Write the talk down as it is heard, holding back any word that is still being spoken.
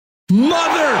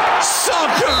Mother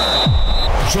Soccer.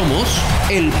 Somos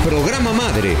el programa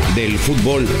madre del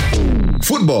fútbol.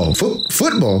 Football?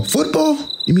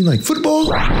 You mean like football?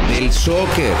 Del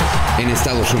soccer en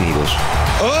Estados Unidos.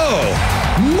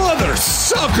 Oh, Mother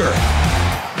Soccer.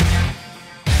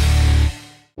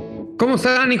 ¿Cómo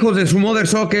están, hijos de su Mother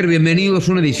Soccer? Bienvenidos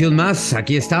a una edición más.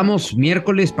 Aquí estamos,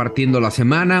 miércoles, partiendo la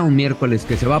semana. Un miércoles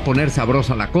que se va a poner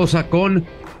sabrosa la cosa con...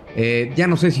 ya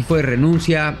no sé si fue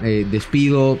renuncia,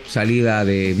 despido, salida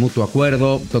de mutuo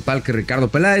acuerdo. Total que Ricardo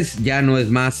Peláez ya no es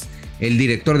más el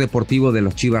director deportivo de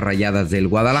las Chivas Rayadas del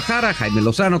Guadalajara. Jaime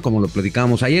Lozano, como lo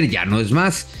platicábamos ayer, ya no es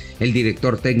más el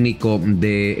director técnico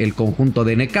del conjunto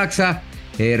de Necaxa.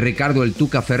 Ricardo El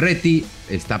Tuca Ferretti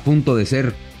está a punto de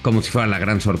ser, como si fuera la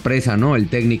gran sorpresa, ¿no?, el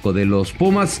técnico de los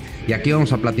Pumas. Y aquí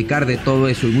vamos a platicar de todo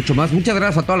eso y mucho más. Muchas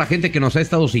gracias a toda la gente que nos ha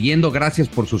estado siguiendo. Gracias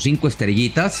por sus 5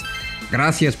 estrellitas.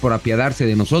 Gracias por apiadarse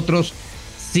de nosotros.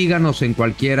 Síganos en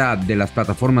cualquiera de las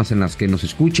plataformas en las que nos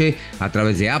escuche, a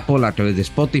través de Apple, a través de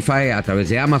Spotify, a través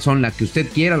de Amazon, la que usted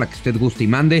quiera, la que usted guste y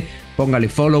mande. Póngale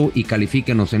follow y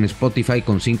califíquenos en Spotify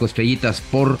con 5 estrellitas,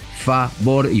 por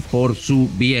favor y por su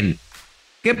bien.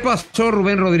 ¿Qué pasó,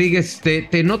 Rubén Rodríguez?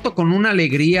 Te noto con una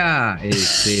alegría,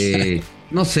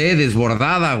 no sé,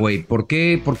 desbordada, güey. ¿Por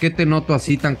qué te noto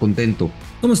así tan contento?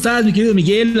 ¿Cómo estás, mi querido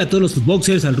Miguel? A todos los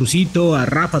futboxers, al Rusito, a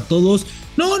Rafa, a todos.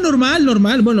 No, normal.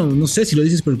 Bueno, no sé si lo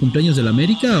dices por el cumpleaños de la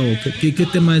América o qué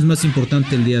tema es más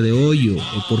importante el día de hoy o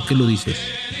por qué lo dices.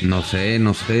 No sé,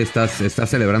 ¿estás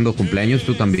celebrando cumpleaños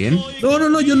tú también?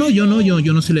 No, yo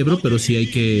no celebro, pero sí hay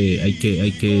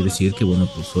que decir que, bueno,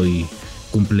 pues hoy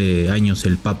cumple años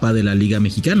el papá de la Liga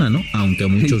Mexicana, ¿no? Aunque a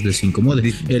muchos les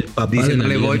incomode. El papá dice, de la no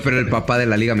le Liga voy, Mexicana. pero el papá de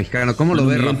la Liga Mexicana. ¿Cómo lo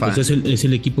ves, Rafa? Pues es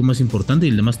el equipo más importante y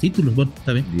el de más títulos. Bueno,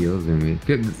 está bien. Dios de mí.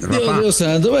 Rafa. Dios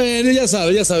santo. Bueno, ya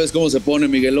sabes cómo se pone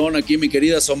Miguelón aquí, mi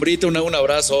querida Sombrita. Un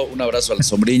abrazo a la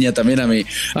Sombriña, también a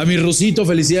mi Rusito.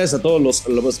 Felicidades a todos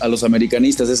los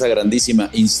americanistas de esa grandísima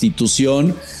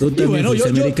institución. Tú también bueno, fuiste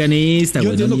americanista,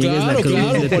 güey.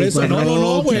 Claro, por eso,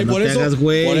 no, güey,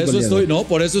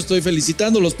 por eso estoy felicitándolos,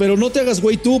 pero no te hagas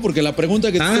güey tú, porque la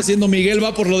pregunta que te está haciendo Miguel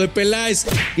va por lo de Peláez,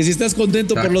 que si estás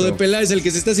contento por lo de Peláez, el que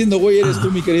se está haciendo güey eres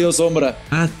tú, mi querido Sombra.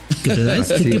 ¿Qué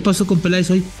Peláez? ¿Qué pasó con Peláez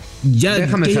hoy?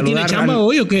 Déjame saludar. ¿Tiene chamba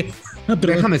hoy o qué?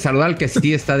 Déjame saludar al que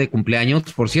sí está de cumpleaños.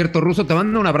 Por cierto, Ruso, te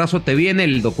mando un abrazo. Te vi en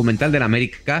el documental de la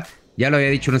América. Ya lo había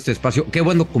dicho en este espacio. Qué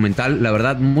buen documental, la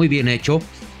verdad, muy bien hecho.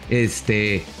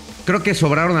 Creo que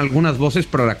sobraron algunas voces,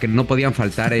 pero la que no podían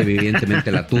faltar,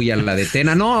 evidentemente, la tuya, la de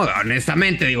Tena. No,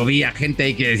 honestamente, vi a gente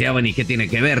ahí que decía, bueno, ¿y qué tiene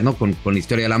que ver, no? Con la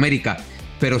historia de la América.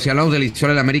 Pero si hablamos de la historia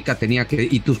de la América, tenía que...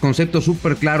 Y tus conceptos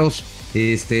súper claros,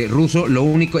 Ruso, lo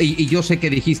único... Y yo sé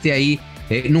que dijiste ahí,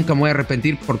 nunca me voy a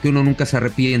arrepentir, porque uno nunca se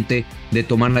arrepiente de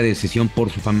tomar la decisión por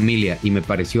su familia. Y me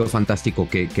pareció fantástico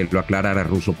que lo aclarara,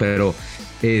 Ruso. Pero,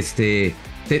 ¿te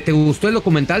gustó el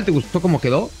documental? ¿Te gustó cómo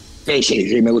quedó?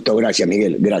 Sí, me gustó, gracias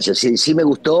Miguel, gracias. Sí me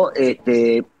gustó,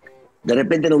 de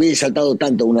repente no hubiese saltado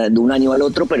tanto de un año al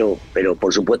otro, pero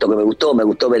por supuesto que me gustó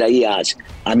ver ahí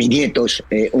a mis nietos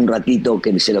un ratito,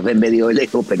 que se los ven medio de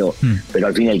lejos, pero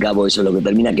al fin y al cabo eso es lo que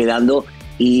termina quedando.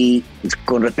 Y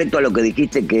con respecto a lo que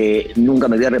dijiste, que nunca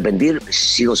me voy a arrepentir,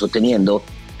 sigo sosteniendo,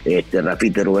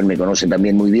 Rafita y Rubén me conocen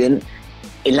también muy bien.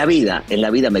 En la vida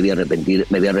me voy a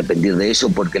arrepentir de eso,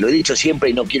 porque lo he dicho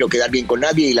siempre y no quiero quedar bien con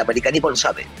nadie, y el americanismo lo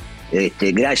sabe.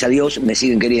 Gracias a Dios me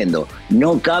siguen queriendo.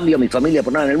 No cambio a mi familia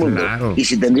por nada en el mundo. Claro. Y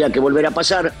si tendría que volver a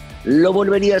pasar, lo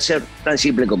volvería a hacer, tan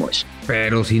simple como es.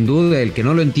 Pero sin duda, el que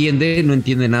no lo entiende, no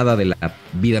entiende nada de la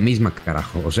vida misma,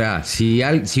 carajo. O sea, si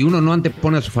uno no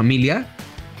antepone a su familia,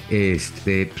 pues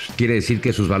quiere decir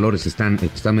que sus valores están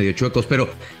medio chuecos. Pero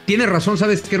tienes razón,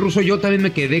 ¿sabes qué, Ruso? Yo también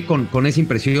me quedé con esa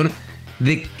impresión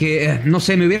de que, no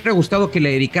sé, me hubiera gustado que le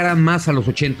dedicaran más a los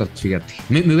 80, fíjate.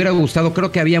 Me hubiera gustado,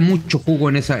 creo que había mucho jugo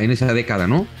en esa década,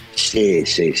 ¿no? Sí,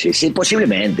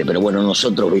 posiblemente, pero bueno,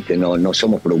 nosotros, viste, no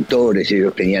somos productores,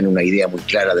 ellos tenían una idea muy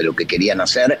clara de lo que querían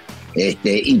hacer,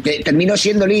 y terminó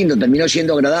siendo lindo, terminó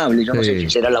siendo agradable. Yo no sé si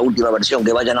será la última versión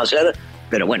que vayan a hacer,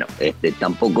 pero bueno,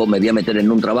 tampoco me voy a meter en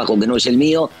un trabajo que no es el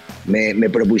mío. Me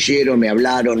propusieron, me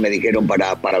hablaron, me dijeron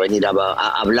para venir a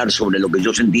hablar sobre lo que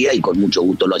yo sentía, y con mucho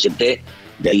gusto lo acepté.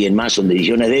 De ahí en más son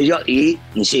decisiones de ellos, y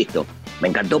insisto, me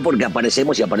encantó porque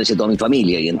aparecemos y aparece toda mi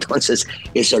familia, y entonces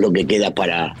eso es lo que queda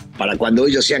para cuando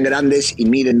ellos sean grandes y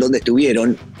miren dónde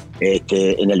estuvieron,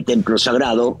 en el templo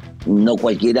sagrado, no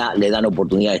cualquiera le dan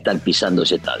oportunidad de estar pisando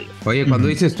ese estadio. Oye, cuando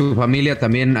dices tu familia,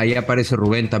 también ahí aparece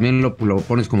Rubén, ¿también lo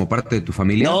pones como parte de tu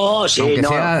familia? No, sí, aunque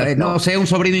sea, no sé, un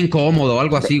sobrino incómodo o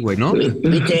algo así, güey, ¿no?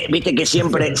 Viste que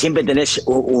siempre tenés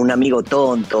un amigo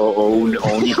tonto o un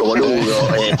hijo boludo,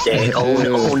 o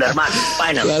un hermano.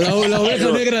 Bueno, la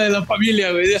oveja negra de la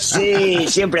familia, güey. Sí,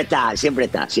 siempre está. Siempre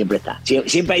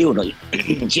hay uno,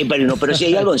 pero si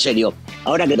hay algo en serio.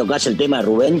 Ahora que tocás el tema de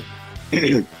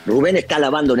Rubén está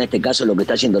lavando en este caso lo que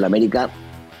está haciendo la América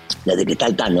desde que está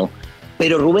el Tano,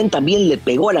 pero Rubén también le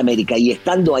pegó a la América y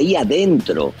estando ahí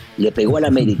adentro le pegó a la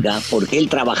América porque él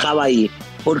trabajaba ahí,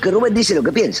 porque Rubén dice lo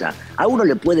que piensa. A uno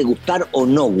le puede gustar o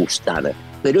no gustar,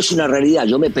 pero es una realidad.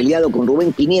 Yo me he peleado con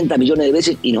Rubén 500 millones de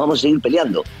veces y nos vamos a seguir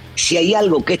peleando. Si hay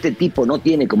algo que este tipo no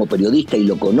tiene como periodista, y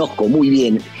lo conozco muy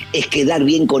bien, es quedar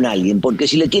bien con alguien, porque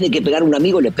si le tiene que pegar a un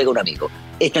amigo, le pega a un amigo.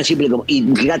 Es tan simple como... Y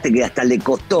fíjate que hasta le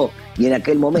costó, y en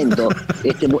aquel momento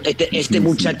este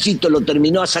muchachito lo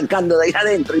terminó sacando de ahí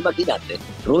adentro, imagínate.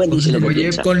 Rubén dice lo que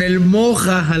piensa. Con el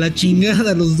Moja a la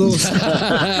chingada los dos.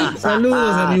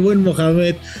 Saludos a mi buen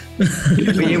Mohamed.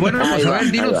 Oye, bueno, vamos a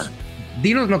ver,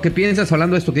 dinos lo que piensas,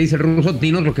 hablando de esto que dice el ruso,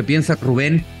 dinos lo que piensa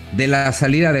Rubén de la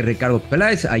salida de Ricardo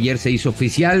Peláez. Ayer se hizo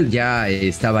oficial, ya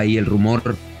estaba ahí el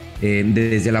rumor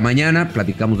desde la mañana,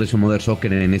 platicamos de eso en Mother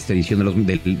Soccer en esta edición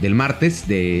del martes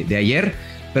de ayer.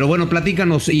 Pero bueno,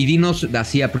 platícanos y dinos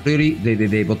así a priori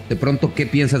de pronto qué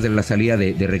piensas de la salida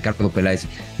de Ricardo Peláez.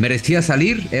 ¿Merecía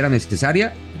salir? ¿Era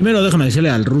necesaria? Primero déjame decirle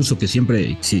al ruso que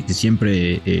siempre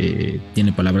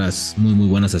tiene palabras muy muy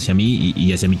buenas hacia mí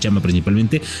y hacia mi chamba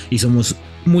principalmente, y somos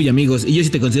muy amigos, y yo sí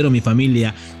te considero mi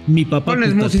familia. Mi papá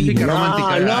pones música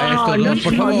romántica.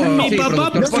 Por favor. Mi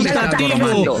papá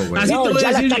putativo. Así te voy a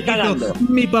decir, chiquito.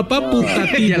 Mi papá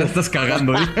putativo. Ya la estás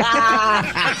cagando, ¿eh?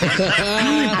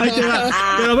 Ahí te va.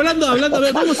 Pero hablando, a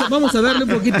ver, vamos a darle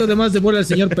un poquito de más de bola al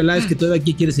señor Peláez, que todavía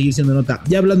aquí quiere seguir siendo nota.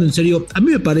 Ya hablando en serio, a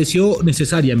mí me pareció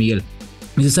necesaria, Miguel.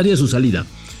 Necesaria su salida.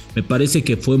 Me parece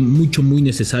que fue muy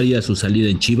necesaria su salida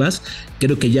en Chivas.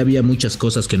 Creo que ya había muchas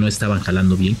cosas que no estaban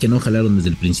jalando bien, que no jalaron desde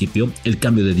el principio. El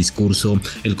cambio de discurso,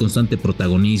 el constante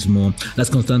protagonismo, las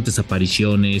constantes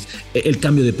apariciones, el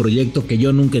cambio de proyecto, que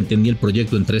yo nunca entendí el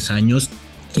proyecto en 3 años.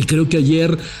 Y creo que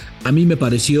ayer a mí me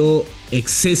pareció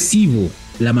excesivo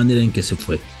la manera en que se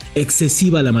fue.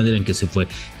 Excesiva la manera en que se fue.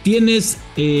 Tienes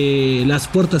las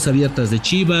puertas abiertas de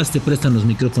Chivas, te prestan los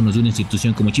micrófonos de una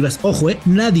institución como Chivas. Ojo,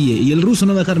 nadie, y el ruso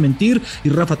no va a dejar mentir, y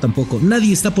Rafa tampoco,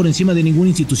 nadie está por encima de ninguna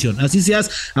institución. Así seas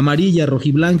amarilla,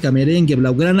 rojiblanca, merengue,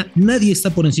 blaugrana, nadie está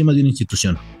por encima de una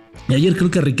institución. Y ayer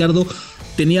creo que Ricardo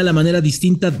tenía la manera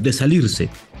distinta de salirse.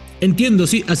 Entiendo,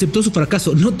 sí, aceptó su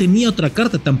fracaso. No tenía otra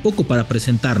carta tampoco para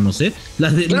presentarnos, ¿eh?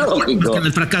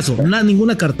 El fracaso,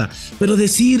 ninguna carta. Pero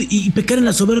decir y pecar en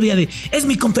la soberbia de es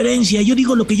mi conferencia, yo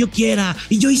digo lo que yo quiera,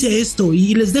 y yo hice esto,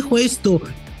 y les dejo esto.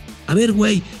 A ver,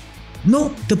 güey,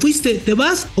 no, te fuiste, te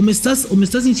vas, o me estás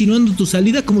insinuando tu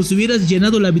salida como si hubieras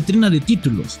llenado la vitrina de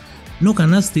títulos. No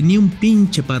ganaste ni un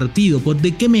pinche partido.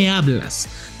 ¿De qué me hablas?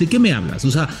 ¿De qué me hablas?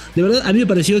 O sea, de verdad, a mí me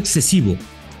pareció excesivo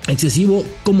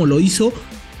cómo lo hizo.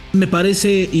 Me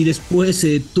parece, y después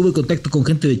tuve contacto con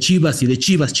gente de Chivas y de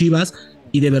Chivas,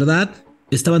 y de verdad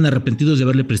estaban arrepentidos de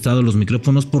haberle prestado los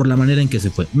micrófonos por la manera en que se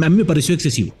fue. A mí me pareció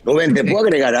excesivo. Rubén, ¿te puedo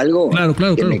agregar algo? Claro.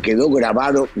 Me quedó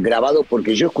grabado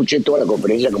porque yo escuché toda la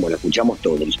conferencia como la escuchamos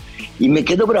todos, y me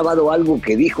quedó grabado algo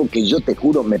que dijo que yo te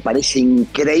juro me parece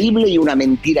increíble y una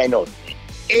mentira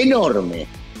enorme.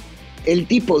 El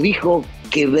tipo dijo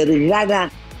que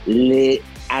Vergara le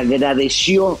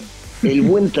agradeció el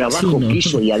buen trabajo que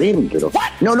hizo ahí adentro.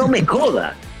 No me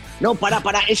jodas. No, para,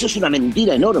 eso es una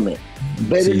mentira enorme.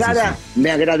 Vergara me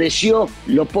agradeció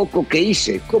lo poco que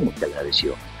hice. ¿Cómo te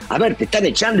agradeció? A ver, ¿te están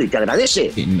echando y te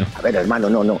agradece? Sí, no. A ver, hermano,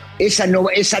 no. Esa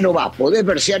no va. Podés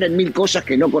versear en 1000 cosas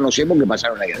que no conocemos que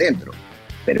pasaron ahí adentro.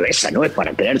 Pero esa no es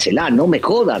para creérsela, no me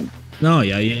jodan. No,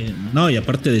 y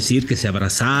aparte decir que se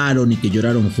abrazaron y que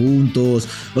lloraron juntos,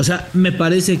 o sea, me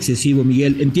parece excesivo,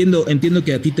 Miguel. Entiendo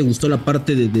que a ti te gustó la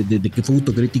parte de que fue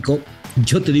autocrítico.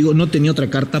 Yo te digo, no tenía otra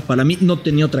carta, para mí no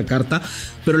tenía otra carta,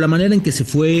 pero la manera en que se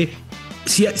fue,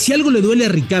 si algo le duele a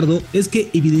Ricardo es que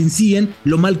evidencien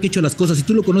lo mal que ha hecho las cosas, y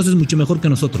tú lo conoces mucho mejor que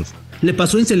nosotros. Le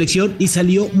pasó en selección y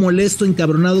salió molesto,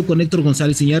 encabronado con Héctor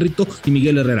González Iñárritu y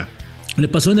Miguel Herrera. Le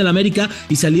pasó en el América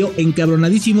y salió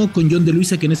encabronadísimo con John de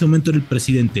Luisa, que en ese momento era el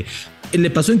presidente. Le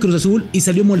pasó en Cruz Azul y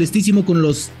salió molestísimo con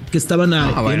los que estaban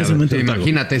en ese momento.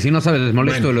 Imagínate, si no sabes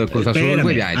molesto lo de Cruz Azul,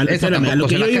 güey, a lo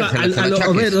que yo iba, a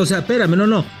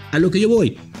lo que yo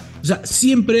voy. O sea,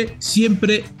 siempre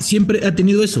ha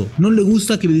tenido eso. No le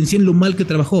gusta que evidencien lo mal que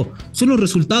trabajó. Son los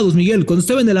resultados, Miguel. Cuando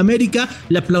estaba en el América,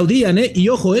 le aplaudían, Y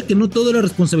ojo, que no todo era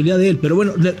responsabilidad de él. Pero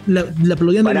bueno, le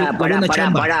aplaudían la buena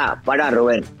chamba. Pará,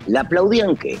 Rubén. ¿Le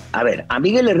aplaudían qué? A ver, a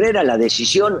Miguel Herrera la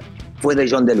decisión fue de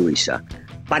John de Luisa.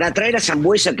 Para traer a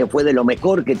Sambuesa, que fue de lo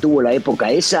mejor que tuvo la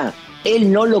época esa,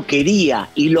 él no lo quería,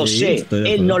 y lo sé,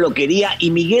 él no lo quería,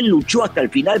 y Miguel luchó hasta el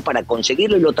final para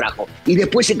conseguirlo y lo trajo. Y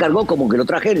después se cargó como que lo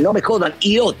trajeron, no me jodan.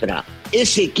 Y otra,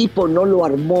 ese equipo no lo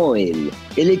armó él.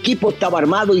 El equipo estaba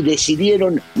armado y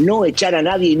decidieron no echar a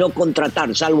nadie y no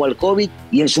contratar, salvo al COVID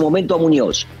y en su momento a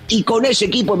Muñoz. Y con ese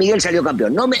equipo Miguel salió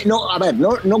campeón.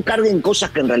 No carguen cosas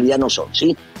que en realidad no son,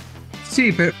 ¿sí?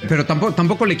 Sí, pero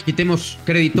tampoco le quitemos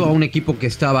crédito a un equipo que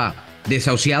estaba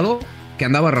desahuciado, que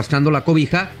andaba arrastrando la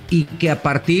cobija y que a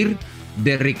partir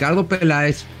de Ricardo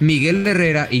Peláez, Miguel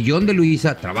Herrera y John de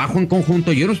Luisa, trabajo en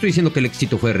conjunto. Yo no estoy diciendo que el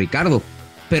éxito fue de Ricardo,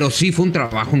 pero sí fue un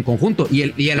trabajo en conjunto. Y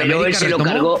el pero América él se lo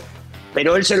cargó.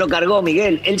 Pero él se lo cargó,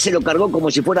 Miguel. Él se lo cargó como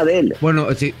si fuera de él. Bueno,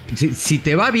 si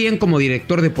te va bien como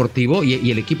director deportivo y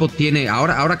el equipo tiene,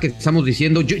 ahora que estamos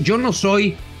diciendo, yo no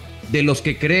soy de los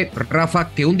que cree,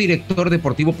 Rafa, que un director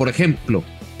deportivo, por ejemplo,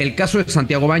 el caso de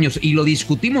Santiago Baños, y lo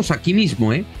discutimos aquí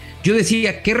mismo, yo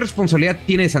decía, ¿qué responsabilidad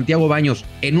tiene Santiago Baños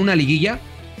en una liguilla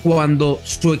cuando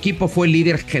su equipo fue el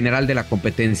líder general de la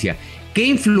competencia? ¿Qué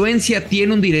influencia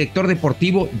tiene un director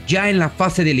deportivo ya en la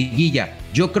fase de liguilla?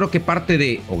 Yo creo que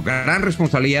gran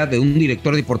responsabilidad de un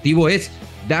director deportivo es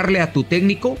darle a tu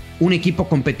técnico un equipo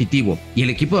competitivo. Y el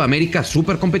equipo de América,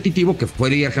 súper competitivo, que fue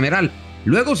líder general.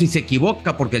 Luego, si se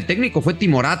equivoca porque el técnico fue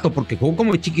timorato, porque jugó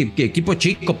como equipo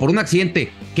chico, por un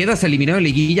accidente, quedas eliminado en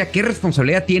liguilla, ¿qué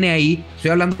responsabilidad tiene ahí? Estoy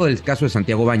hablando del caso de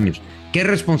Santiago Baños. ¿Qué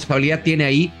responsabilidad tiene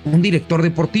ahí un director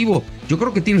deportivo? Yo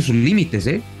creo que tiene sus límites,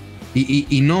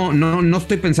 Y no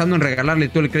estoy pensando en regalarle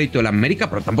todo el crédito de la América,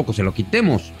 pero tampoco se lo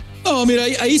quitemos. No, mira,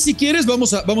 ahí si quieres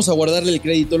vamos a guardarle el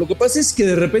crédito. Lo que pasa es que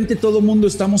de repente todo mundo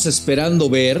estamos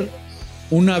esperando ver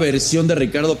una versión de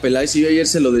Ricardo Peláez, y yo ayer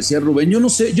se lo decía a Rubén, yo no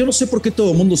sé por qué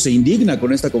todo el mundo se indigna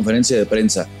con esta conferencia de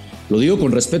prensa. Lo digo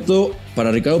con respeto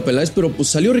para Ricardo Peláez, pero pues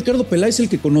salió Ricardo Peláez el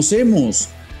que conocemos.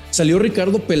 Salió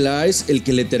Ricardo Peláez el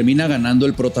que le termina ganando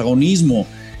el protagonismo,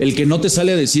 el que no te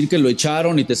sale a decir que lo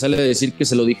echaron y te sale a decir que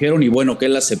se lo dijeron y bueno, que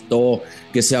él aceptó,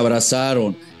 que se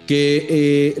abrazaron,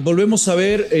 que volvemos a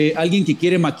ver alguien que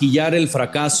quiere maquillar el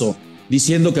fracaso,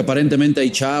 diciendo que aparentemente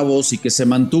hay chavos y que se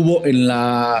mantuvo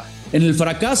en el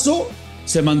fracaso,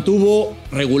 se mantuvo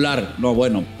regular. No,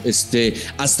 bueno,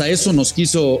 hasta eso nos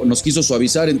quiso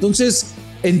suavizar. Entonces,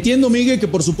 entiendo, Miguel, que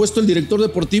por supuesto el director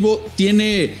deportivo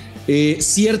tiene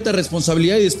cierta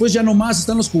responsabilidad y después ya no más,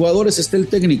 están los jugadores, está el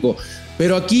técnico.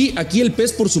 Pero aquí el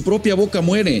pez por su propia boca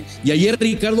muere. Y ayer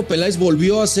Ricardo Peláez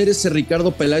volvió a ser ese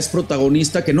Ricardo Peláez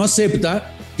protagonista que no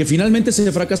acepta que finalmente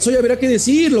se fracasó y habrá que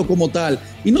decirlo como tal.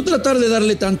 Y no tratar de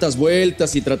darle tantas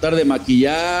vueltas y tratar de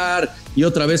maquillar y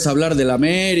otra vez hablar del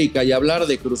América y hablar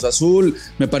de Cruz Azul.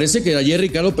 Me parece que ayer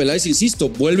Ricardo Peláez, insisto,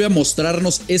 vuelve a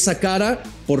mostrarnos esa cara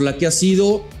por la que ha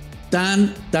sido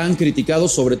tan criticado,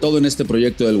 sobre todo en este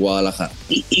proyecto del Guadalajara.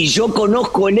 Y yo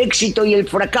conozco el éxito y el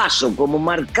fracaso como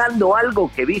marcando algo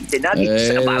que viste nadie.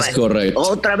 Es correcto.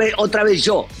 Otra vez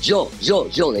yo,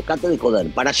 dejate de joder.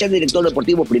 Para ser director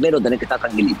deportivo primero tenés que estar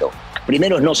tranquilito.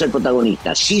 Primero es no ser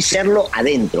protagonista, sí serlo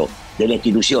adentro de la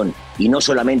institución y no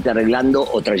solamente arreglando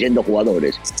o trayendo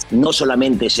jugadores. No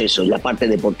solamente es eso, la parte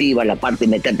deportiva, la parte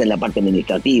de meterte en la parte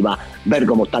administrativa, ver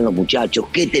cómo están los muchachos,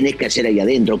 qué tenés que hacer ahí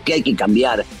adentro, qué hay que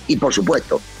cambiar y por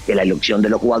supuesto que la elección de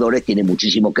los jugadores tiene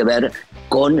muchísimo que ver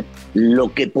con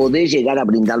lo que podés llegar a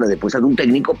brindarle después a un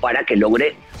técnico para que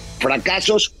logre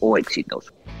fracasos o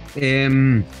éxitos.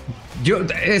 Yo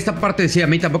esta parte decía, a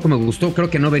mí tampoco me gustó, creo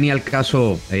que no venía al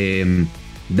caso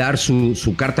dar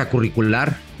su carta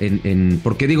curricular,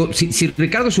 porque digo, si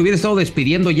Ricardo se hubiera estado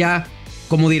despidiendo ya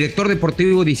como director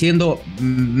deportivo diciendo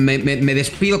me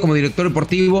despido como director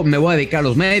deportivo, me voy a dedicar a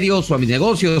los medios o a mis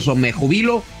negocios o me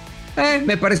jubilo,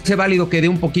 me parece válido que dé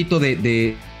un poquito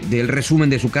del resumen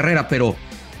de su carrera, pero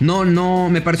no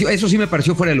me pareció, eso sí me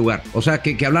pareció fuera de lugar. O sea,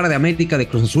 que hablara de América, de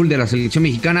Cruz Azul, de la selección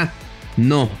mexicana,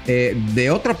 no.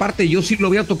 De otra parte, yo sí lo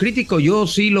vi autocrítico, yo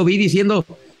sí lo vi diciendo,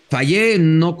 fallé,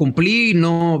 no cumplí,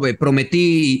 no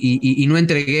prometí y no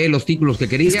entregué los títulos que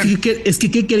quería. Es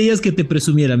que ¿qué querías que te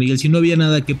presumiera, Miguel? Si no había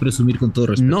nada que presumir, con todo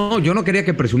respeto. No, yo no quería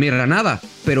que presumiera nada,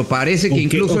 pero parece que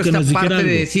incluso esta parte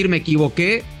de decir me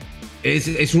equivoqué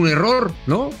es un error,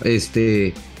 ¿no?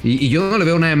 Y yo no le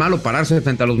veo nada de malo pararse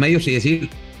frente a los medios y decir,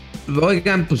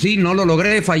 oigan, pues sí, no lo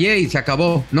logré, fallé y se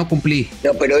acabó, no cumplí.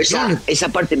 No, pero esa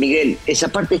parte, Miguel, esa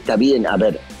parte está bien. A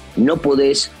ver, no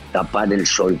podés tapar el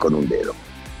sol con un dedo.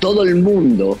 Todo el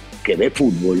mundo que ve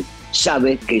fútbol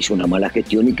sabe que es una mala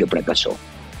gestión y que fracasó.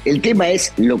 El tema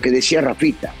es lo que decía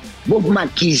Rafita. Vos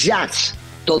maquillás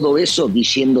todo eso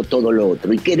diciendo todo lo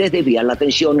otro y querés desviar la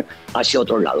atención hacia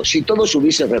otro lado. Si todo se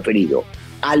hubiese referido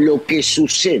a lo que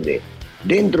sucede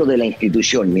dentro de la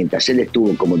institución mientras él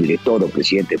estuvo como director o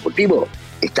presidente deportivo,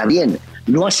 está bien.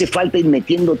 No hace falta ir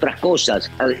metiendo otras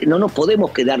cosas. No nos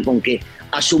podemos quedar con que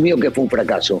asumió que fue un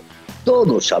fracaso.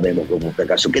 Todos sabemos que fue un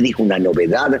fracaso, que dijo una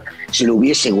novedad, se lo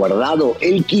hubiese guardado.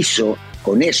 Él quiso,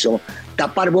 con eso,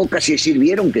 tapar bocas y decir,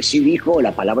 vieron que sí dijo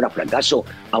la palabra fracaso,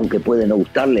 aunque puede no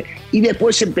gustarle. Y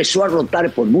después empezó a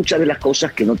rotar por muchas de las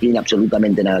cosas que no tienen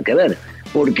absolutamente nada que ver.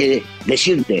 Porque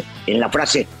decirte en la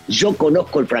frase, yo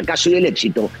conozco el fracaso y el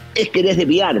éxito, es querés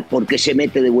desviar, porque se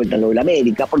mete de vuelta en lo del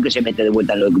América, porque se mete de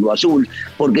vuelta en lo del Cruz Azul,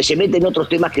 porque se mete en otros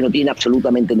temas que no tienen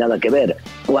absolutamente nada que ver.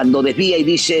 Cuando desvía y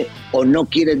dice, o no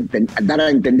quiere dar a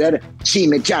entender, sí,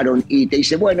 me echaron, y te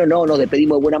dice, bueno, no, nos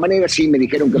despedimos de buena manera, sí, me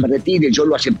dijeron que me retire, yo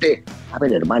lo acepté. A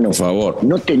ver, hermano, por favor,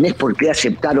 no tenés por qué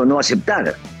aceptar o no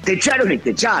aceptar. Te echaron y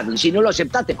te echaron. Si no lo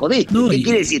aceptaste, jodiste. No, ¿qué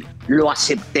quiere decir? Lo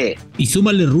acepté. Y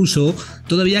súmale, Ruso,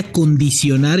 todavía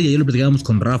condicionar, y ayer lo platicábamos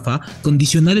con Rafa,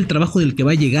 condicionar el trabajo del que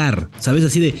va a llegar. ¿Sabes?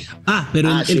 Así de, pero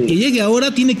el que llegue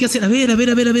ahora tiene que hacer, a ver,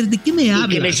 ¿de qué me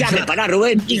hablas? Y que me llame, pará,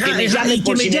 Rubén, y que me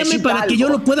llame para que yo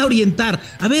lo pueda orientar.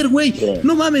 A ver, güey,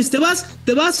 no mames, te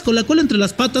vas con la cola entre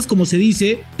las patas, como se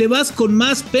dice, te vas con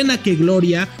más pena que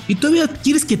gloria, y todavía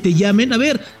quieres que te llamen. A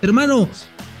ver, hermano,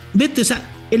 vete, o sea,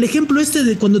 el ejemplo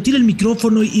de cuando tira el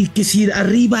micrófono y que si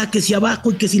arriba, que si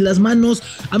abajo y que si las manos,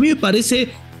 a mí me parece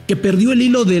que perdió el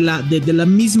hilo del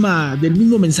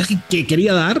mismo mensaje que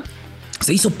quería dar,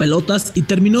 se hizo pelotas y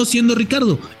terminó siendo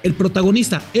Ricardo el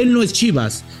protagonista. Él no es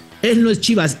Chivas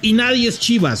y nadie es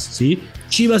Chivas, ¿sí?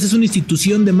 Chivas es una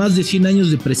institución de más de 100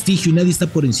 años de prestigio y nadie está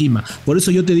por encima. Por eso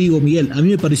yo te digo, Miguel, a mí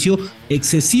me pareció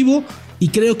excesivo y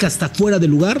creo que hasta fuera de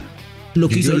lugar lo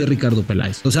que hizo Ricardo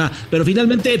Peláez. O sea, pero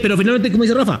finalmente, como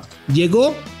dice Rafa,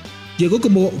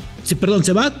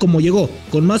 se va como llegó,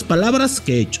 con más palabras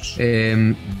que hechos.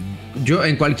 Yo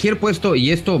en cualquier puesto,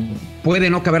 y esto puede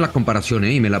no caber la comparación,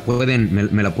 y me la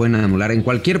pueden anular, en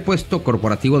cualquier puesto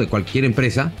corporativo de cualquier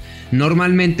empresa,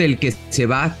 normalmente el que se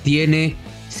va tiene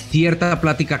cierta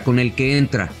plática con el que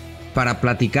entra para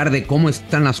platicar de cómo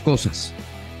están las cosas.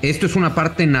 Esto es una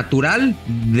parte natural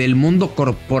del mundo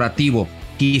corporativo.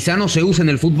 Quizá no se usa en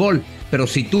el fútbol, pero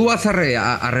si tú vas a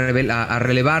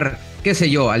relevar, qué sé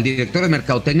yo, al director de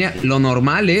mercadotecnia, lo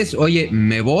normal es, oye,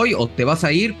 me voy o te vas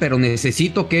a ir, pero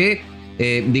necesito que,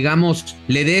 digamos,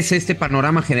 le des este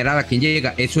panorama general a quien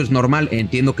llega. Eso es normal,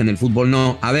 entiendo que en el fútbol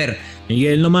no. A ver,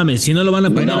 Miguel, no mames, si no lo van a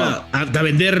poner a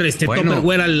vender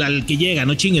Tupperware al que llega,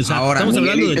 no chingues. O sea, ahora, estamos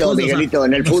hablando de cosas. Miguelito,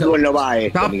 en el fútbol no va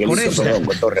esto, Miguelito,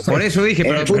 por eso dije.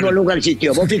 En el fútbol nunca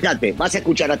existió. Vos fíjate, vas a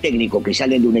escuchar a técnicos que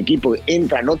salen de un equipo,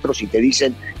 entran otros y te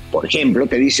dicen, por ejemplo,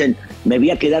 me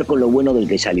voy a quedar con lo bueno del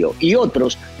que salió. Y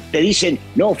otros te dicen,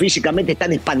 no, físicamente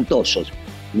están espantosos.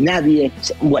 Nadie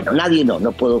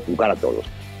no puedo juzgar a todos.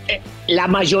 La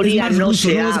mayoría no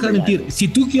se habla. Mentir. Si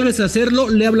tú quieres hacerlo,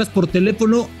 le hablas por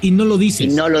teléfono y no lo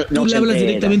dices. Tú le hablas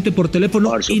directamente por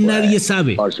teléfono y nadie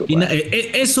sabe.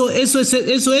 Eso es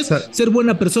ser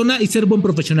buena persona y ser buen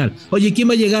profesional. Oye, ¿quién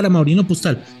va a llegar a Maurino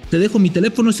Postal? Te dejo mi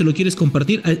teléfono si lo quieres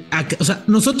compartir. O sea,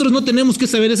 nosotros no tenemos que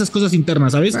saber esas cosas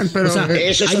internas, ¿sabes? Pero, o sea,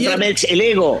 eso es otra vez el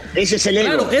ego. Ese es el ego.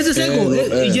 Claro, ese es ego.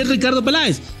 Y es Ricardo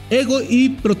Peláez. Ego y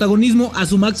protagonismo a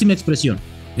su máxima expresión.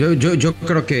 Yo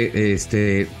creo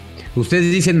que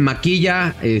ustedes dicen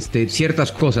maquilla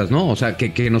ciertas cosas, ¿no? O sea,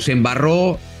 que nos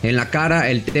embarró en la cara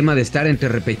el tema de estar entre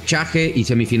repechaje y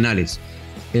semifinales.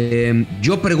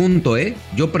 Yo pregunto,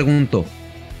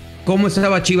 ¿cómo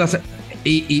estaba Chivas?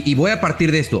 Y voy a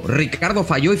partir de esto. Ricardo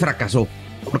falló y fracasó,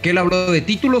 porque él habló de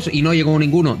títulos y no llegó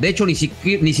ninguno. De hecho, ni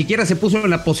siquiera se puso en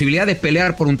la posibilidad de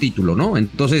pelear por un título, ¿no?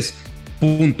 Entonces,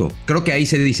 punto. Creo que ahí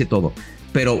se dice todo.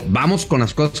 Pero vamos con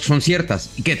las cosas que son ciertas,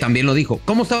 y que también lo dijo.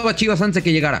 ¿Cómo estaba Chivas antes de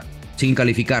que llegara? Sin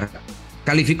calificar.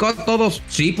 ¿Calificó a todos?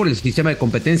 Sí, por el sistema de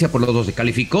competencia, por los 12.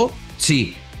 ¿Calificó?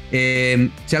 Sí.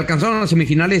 ¿Se alcanzaron las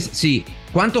semifinales? Sí.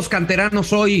 ¿Cuántos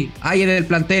canteranos hoy hay en el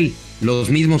plantel? Los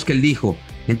mismos que él dijo.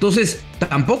 Entonces,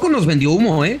 tampoco nos vendió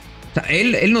humo, ¿eh? O sea,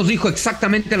 él nos dijo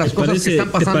exactamente las cosas que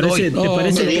están pasando hoy. ¿Te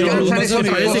parece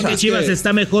que Chivas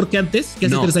está mejor que antes? ¿Que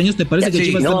hace 3 años? ¿Te parece que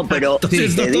Chivas está mejor? No, pero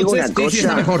te digo una cosa. Sí,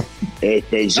 está mejor.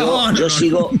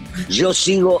 Yo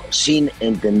sigo sin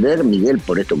entender, Miguel,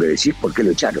 por esto que decís, por qué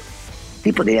lo echaron. El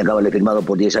tipo tenía que haberle firmado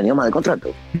por 10 años más de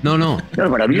contrato. No, es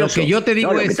maravilloso. Lo que yo te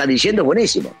digo lo que estás diciendo es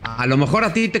buenísimo. A lo mejor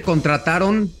a ti te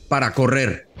contrataron para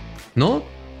correr, ¿no?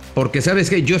 Porque sabes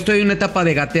que yo estoy en una etapa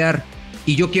de gatear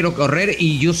y yo quiero correr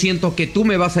y yo siento que tú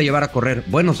me vas a llevar a correr.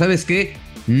 Bueno, ¿sabes qué?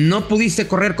 no pudiste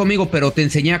correr conmigo, pero te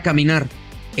enseñé a caminar.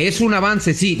 Es un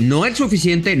avance, sí, no es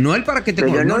suficiente, no es para que te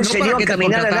Pero no enseñó a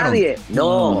caminar a nadie.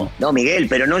 No, Miguel,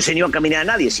 pero no enseñó a caminar a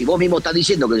nadie. Si vos mismo estás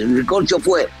diciendo que el corcho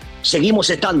fue, seguimos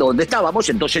estando donde estábamos,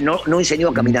 entonces no enseñó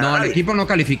a caminar a nadie. No, el equipo no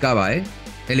calificaba, ¿eh?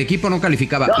 El equipo no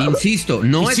calificaba, insisto,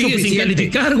 no es suficiente. Sigue sin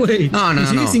calificar, güey. No.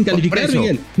 Sigue sin calificar,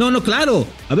 Miguel. No, claro.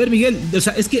 A ver, Miguel, o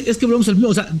sea, es que volvemos al mismo,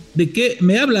 o sea, ¿de qué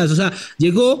me hablas? O sea,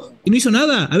 llegó y no hizo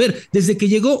nada. A ver, desde que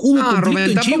llegó hubo conflicto Rubén,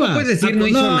 en Chivas. tampoco puedes decir no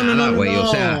hizo nada, güey, o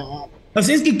sea...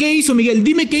 Así es que, ¿qué hizo, Miguel?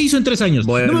 Dime qué hizo en 3 años.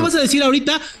 Bueno. No me vas a decir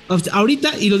ahorita,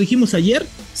 y lo dijimos ayer,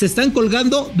 se están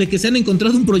colgando de que se han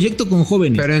encontrado un proyecto con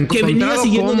jóvenes. Pero que venía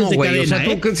siguiendo ¿cómo, desde güey? cadena, O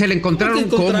sea, ¿tú se le encontraron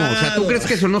cómo? O sea, ¿tú crees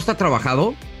que eso no está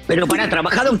trabajado? Pero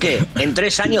 ¿trabajado en qué? ¿En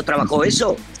 3 años trabajó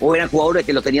eso? ¿O eran jugadores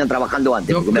que lo tenían trabajando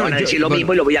antes? Porque me van a decir lo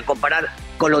mismo y lo voy a comparar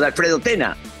con lo de Alfredo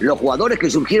Tena. Los jugadores que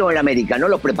surgieron en América no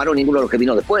los preparó ninguno de los que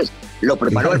vino después. Los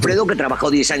preparó Alfredo, que trabajó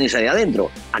 10 años ahí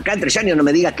adentro. Acá en 3 años no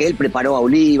me digas que él preparó a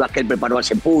Olivas, que él preparó a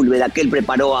Sepúlveda, que él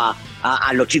preparó a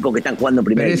los chicos que están jugando en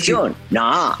primera división.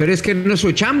 No. Pero es que no es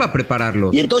su chamba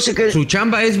prepararlos. ¿Y entonces qué? Su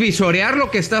chamba es visorear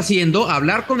lo que está haciendo,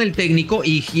 hablar con el técnico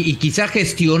y quizá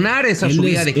gestionar esa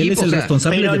subida de equipo. Él es el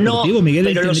responsable deportivo, Miguel.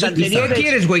 Pero los anteriores, ¿qué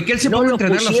quieres, güey? ¿Que él se ponga a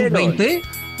entrenar la sub-20?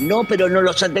 No, pero no,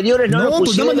 los anteriores no lo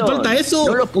pusieron. No, pues no falta eso.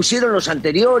 No los pusieron los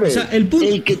anteriores. O sea,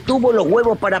 el que tuvo los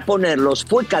huevos para ponerlos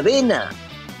fue Cadena.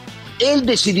 Él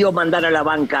decidió mandar a la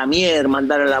banca a Mier,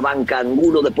 mandar a la banca a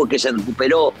Angulo después que se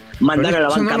recuperó, mandar a la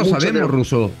banca a muchos. No lo sabemos,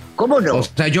 Russo. ¿Cómo no? O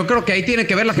sea, yo creo que ahí tiene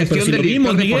que ver la gestión del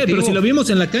director deportivo. Pero si lo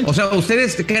vimos en la cancha. O sea,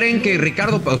 ¿ustedes creen que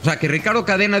Ricardo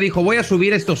Cadena dijo, voy a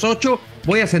subir estos 8,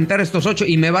 voy a sentar estos 8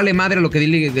 y me vale madre lo que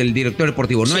diga el director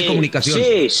deportivo? No hay comunicación.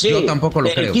 Sí. Yo tampoco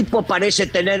lo creo. El tipo parece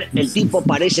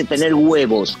tener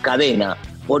huevos, Cadena.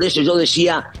 Por eso yo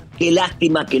decía, qué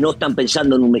lástima que no están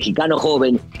pensando en un mexicano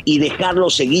joven y dejarlo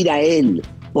seguir a él,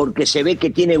 porque se ve que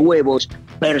tiene huevos,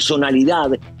 personalidad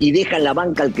y deja en la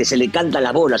banca al que se le canta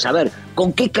las bolas. A ver,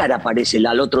 ¿con qué cara aparece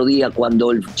al otro día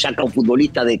cuando él saca un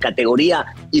futbolista de categoría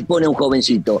y pone a un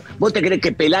jovencito? ¿Vos te crees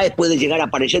que Peláez puede llegar a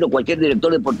aparecer o cualquier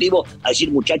director deportivo a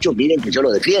decir, muchachos, miren que yo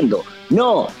lo defiendo?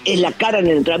 No, es la cara en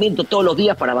el entrenamiento todos los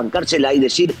días para bancársela y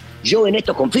decir, yo en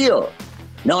esto confío.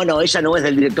 No, esa no es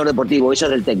del director deportivo, esa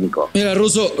es del técnico. Mira,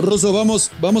 Russo,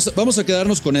 vamos a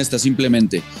quedarnos con esta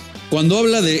simplemente. Cuando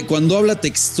habla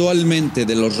textualmente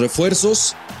de los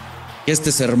refuerzos, que esta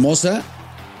es hermosa,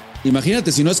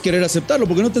 imagínate si no es querer aceptarlo,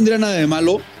 porque no tendría nada de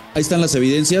malo. Ahí están las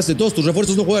evidencias. De todos tus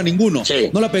refuerzos no juega ninguno.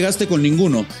 Sí. No la pegaste con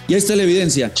ninguno. Y ahí está la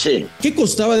evidencia. Sí. ¿Qué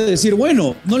costaba de decir,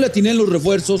 bueno, no le atiné en los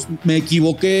refuerzos, me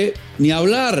equivoqué, ni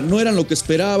hablar, no eran lo que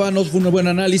esperaba, no fue un buen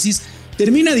análisis?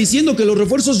 Termina diciendo que los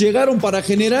refuerzos llegaron para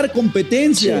generar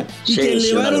competencia y que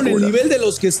elevaron el nivel de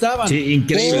los que estaban. Sí,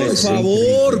 increíble.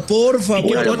 Por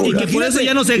favor. Y que por eso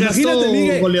ya no se gastó,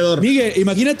 goleador. Miguel,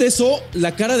 imagínate eso,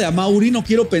 la cara de Amauri, no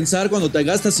quiero pensar cuando te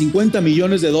gastas $50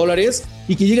 millones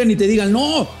y que llegan y te digan,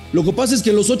 no, lo que pasa es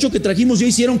que los 8 que trajimos ya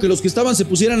hicieron que los que estaban se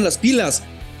pusieran las pilas.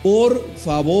 Por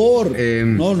favor.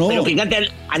 No. Pero fíjate,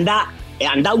 anda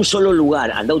a un solo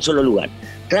lugar.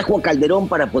 Trajo a Calderón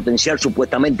para potenciar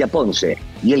supuestamente a Ponce.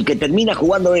 Y el que termina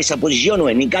jugando en esa posición no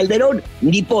es ni Calderón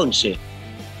ni Ponce.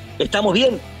 ¿Estamos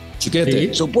bien? Chiquete. Sí.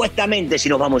 Supuestamente, si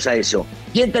nos vamos a eso.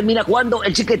 ¿Quién termina jugando?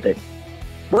 El Chiquete.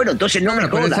 Bueno, entonces no me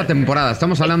jodas. Pero esta temporada,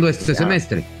 estamos hablando de este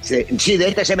semestre. Sí, de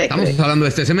este semestre. Estamos hablando de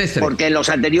este semestre. Porque en los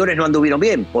anteriores no anduvieron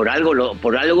bien. Por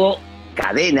algo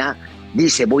Cadena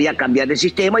dice, voy a cambiar el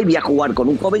sistema y voy a jugar con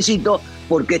un jovencito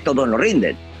porque estos dos no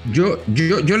rinden. Yo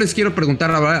les quiero preguntar,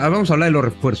 vamos a hablar de los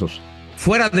refuerzos.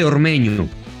 Fuera de Ormeño,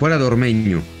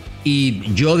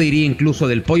 y yo diría incluso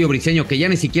del Pollo Briseño, que ya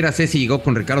ni siquiera sé si llegó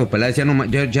con Ricardo Peláez, ya no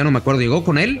me acuerdo, ¿llegó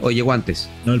con él o llegó antes?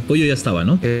 No, el Pollo ya estaba,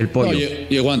 ¿no? El Pollo. No,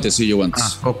 llegó antes.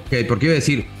 Ok, porque iba a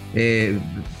decir,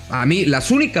 a mí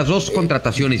las únicas 2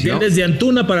 contrataciones, ¿no? Desde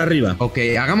Antuna para arriba. Ok,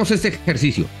 hagamos este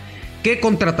ejercicio. ¿Qué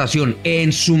contratación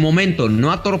en su momento,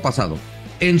 no a toro pasado,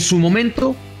 en su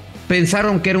momento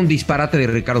pensaron que era un disparate de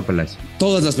Ricardo Peláez?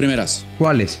 Todas las primeras.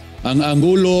 ¿Cuáles?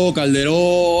 Angulo,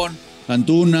 Calderón,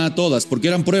 Antuna, todas, porque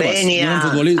eran pruebas. Peña, no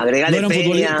eran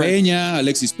futbolistas. Peña,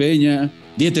 Alexis Peña,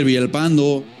 Dieter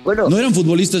Villalpando. Bueno, no eran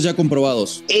futbolistas ya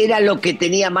comprobados. Era lo que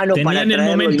tenía mano para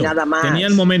traerlo y nada más.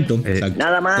 Tenían el momento.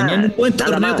 Nada más. Tenían un buen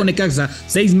torneo con Necaxa,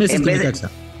 6 meses con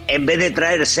Necaxa. en vez de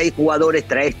traer 6 jugadores,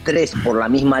 traes 3 por la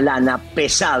misma lana,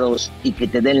 pesados, y que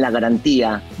te den la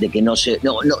garantía de que no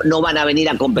van a venir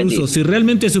a competir. Incluso, si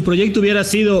realmente su proyecto hubiera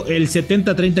sido el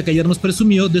 70-30 que ayer nos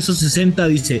presumió, de esos 60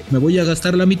 dice, me voy a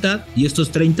gastar la mitad y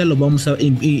estos 30 los vamos a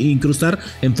incrustar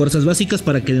en fuerzas básicas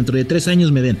para que dentro de 3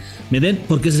 años me den,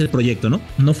 porque ese es el proyecto, ¿no?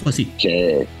 No fue así. Sí.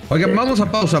 Oigan, vamos a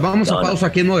pausa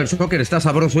aquí en Modern Soccer, está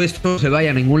sabroso esto, no se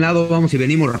vaya a ningún lado, vamos y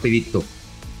venimos rapidito.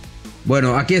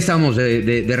 Bueno, aquí estamos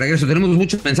de regreso. Tenemos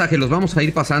muchos mensajes, los vamos a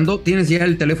ir pasando. ¿Tienes ya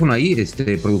el teléfono ahí,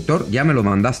 productor? Ya me lo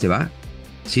mandaste, ¿va?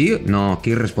 ¿Sí? No,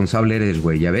 qué irresponsable eres,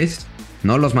 güey, ¿ya ves?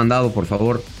 No lo has mandado, por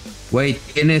favor. Güey,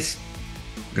 tienes...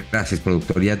 Gracias,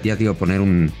 productor. Ya te iba a poner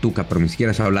un tuca, pero ni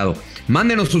siquiera has hablado.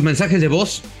 Mándenos sus mensajes de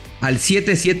voz al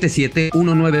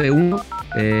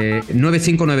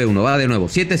 777-191-9591. Va de nuevo,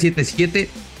 777...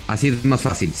 Así es más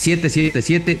fácil.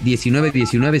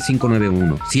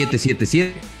 777-1919-591.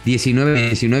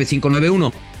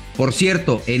 777-1919-591. Por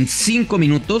cierto, en 5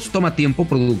 minutos, toma tiempo,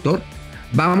 productor,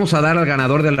 vamos a dar al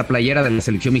ganador de la playera de la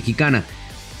selección mexicana.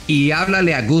 Y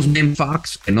háblale a Guzmán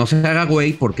Fox, que no se haga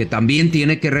güey, porque también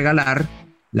tiene que regalar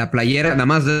la playera, nada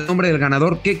más del nombre del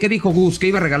ganador. ¿Qué dijo Gus? Que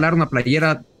iba a regalar una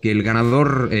playera que el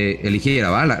ganador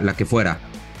eligiera, ¿va? La que fuera.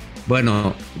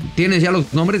 Bueno, tienes ya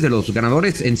los nombres de los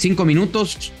ganadores. En 5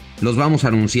 minutos los vamos a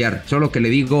anunciar. Solo que le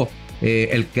digo,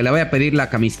 el que le vaya a pedir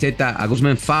la camiseta a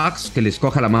Guzmán Fox, que le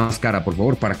escoja la más cara, por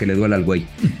favor, para que le duela al güey.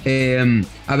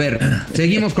 A ver,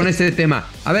 seguimos con este tema.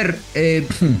 A ver,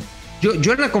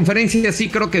 yo en la conferencia sí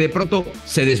creo que de pronto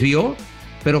se desvió,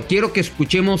 pero quiero que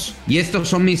escuchemos, y estos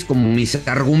son mis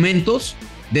argumentos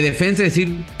de defensa,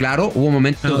 decir, claro, hubo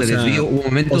momentos de desvío, hubo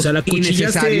momentos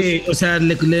innecesarios. O sea,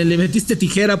 le metiste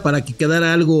tijera para que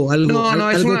quedara algo No,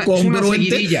 es una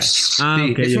seguidilla. Es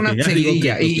una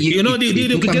seguidilla.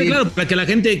 Que quede claro, para que la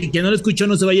gente que no lo escuchó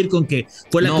no se vaya a ir con que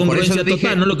fue la congruencia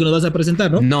total, no lo que nos vas a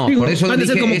presentar, ¿no? No, por eso van a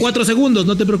ser como 4 segundos,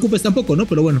 no te preocupes tampoco, ¿no?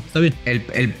 Pero bueno, está bien.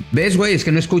 ¿Ves, güey? Es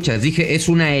que no escuchas. Dije, es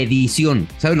una edición.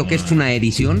 ¿Sabes lo que es una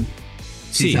edición?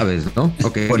 Sí, sabes, ¿no?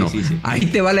 Ok, bueno, sí. Ahí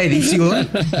te va la edición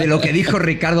de lo que dijo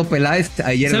Ricardo Peláez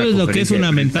ayer. ¿Sabes lo que es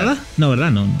una mentada? No,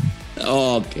 ¿verdad? No.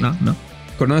 Okay. No.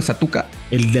 ¿Conoces a Tuca?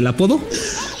 ¿El del apodo?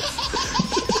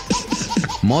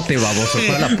 Mote, baboso,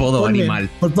 fue el apodo, animal.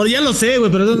 Por ya lo sé,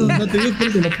 güey, pero no te digo que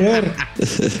es el apodo.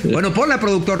 Bueno, ponla,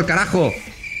 productor, carajo.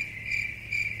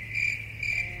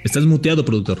 Estás muteado,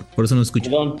 productor, por eso no escucho.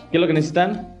 Perdón, ¿qué es lo que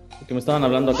necesitan? Que me estaban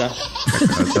hablando acá.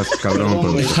 Estás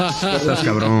cabrón, Estás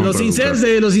cabrón. Los inserts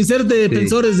de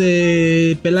defensores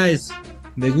de Peláez,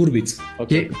 de Gurbitz.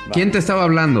 Okay, ¿Quién te estaba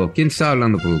hablando?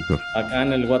 Productor? Acá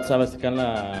en el WhatsApp, acá en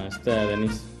la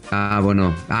Denise. Ah,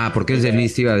 bueno. Porque es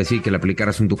Denise, te iba a decir que le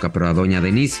aplicaras un tuca, pero a doña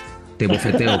Denise te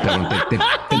bofeteo, cabrón. Te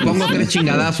pongo 3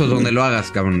 chingadazos donde lo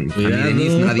hagas, cabrón. A mi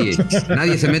Denise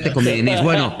nadie se mete con mi Denise.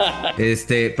 Bueno,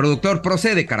 productor,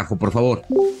 procede, carajo, por favor.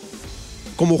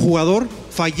 Como jugador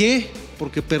fallé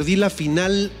porque perdí la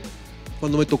final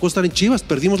cuando me tocó estar en Chivas.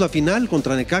 Perdimos la final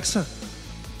contra Necaxa.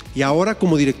 Y ahora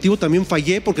como directivo también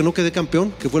fallé porque no quedé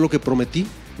campeón, que fue lo que prometí.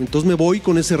 Entonces me voy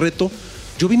con ese reto.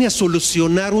 Yo vine a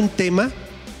solucionar un tema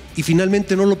y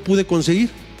finalmente no lo pude conseguir.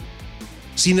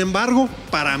 Sin embargo,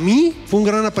 para mí fue un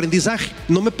gran aprendizaje.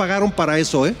 No me pagaron para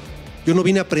eso, ¿eh? Yo no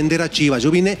vine a aprender a Chivas.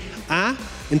 Yo vine a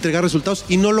entregar resultados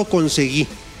y no lo conseguí.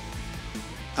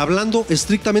 Hablando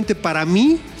estrictamente, para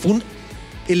mí fue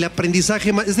el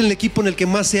aprendizaje más, es el equipo en el que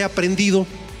más he aprendido.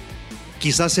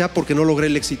 Quizás sea porque no logré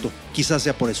el éxito, quizás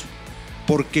sea por eso.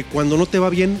 Porque cuando no te va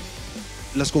bien,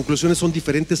 las conclusiones son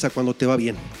diferentes a cuando te va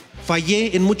bien.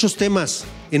 Fallé en muchos temas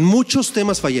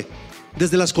fallé.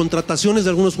 Desde las contrataciones de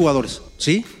algunos jugadores,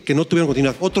 ¿sí? Que no tuvieron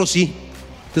continuidad. Otros sí.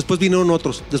 Después vinieron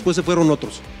otros, después se fueron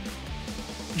otros.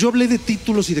 Yo hablé de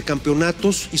títulos y de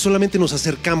campeonatos y solamente nos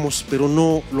acercamos, pero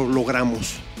no lo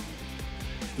logramos.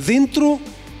 Dentro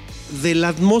de la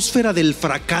atmósfera del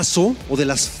fracaso o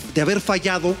de haber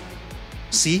fallado,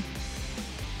 sí.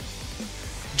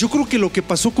 Yo creo que lo que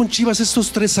pasó con Chivas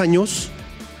estos 3 años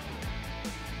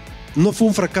no fue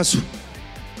un fracaso.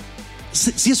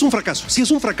 Sí es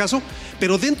un fracaso,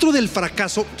 pero dentro del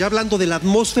fracaso, ya hablando de la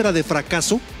atmósfera de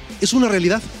fracaso, es una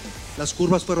realidad. Las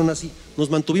curvas fueron así. Nos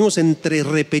mantuvimos entre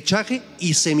repechaje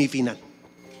y semifinal.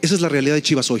 Esa es la realidad de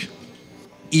Chivas hoy.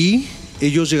 Y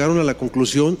ellos llegaron a la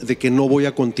conclusión de que no voy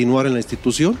a continuar en la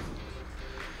institución.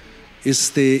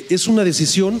 Es una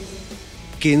decisión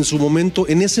que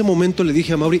en ese momento le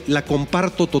dije a Mauri, la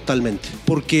comparto totalmente.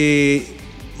 Porque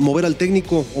mover al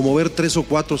técnico o mover 3 o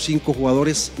 4 o 5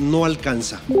 jugadores no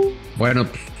alcanza. Bueno,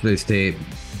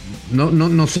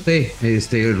 no sé,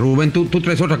 Rubén, tú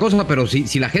traes otra cosa, pero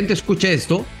si la gente escucha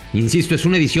esto, insisto, es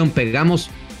una edición,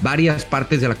 pegamos varias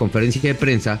partes de la conferencia de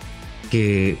prensa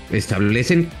que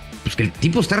establecen pues que el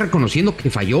tipo está reconociendo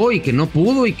que falló y que no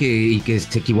pudo y que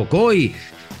se equivocó y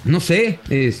no sé,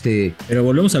 Pero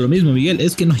volvemos a lo mismo, Miguel,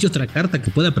 es que no hay otra carta que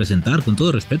pueda presentar, con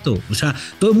todo respeto. O sea,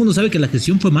 todo el mundo sabe que la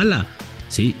gestión fue mala,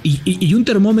 ¿sí? Y un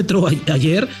termómetro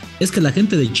ayer es que la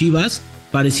gente de Chivas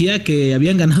parecía que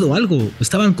habían ganado algo,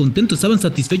 estaban contentos, estaban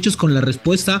satisfechos con la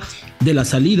respuesta de la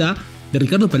salida de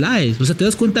Ricardo Peláez. O sea, te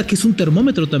das cuenta que es un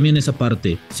termómetro también esa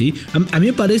parte, ¿sí? A mí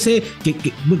me parece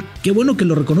que bueno que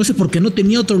lo reconoce porque no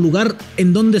tenía otro lugar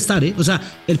en donde estar, ¿eh? O sea,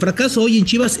 el fracaso hoy en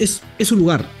Chivas es su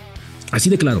lugar, así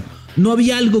de claro. No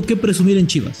había algo que presumir en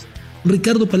Chivas.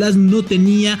 Ricardo Peláez no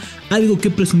tenía algo que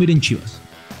presumir en Chivas.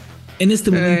 En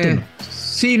este momento no.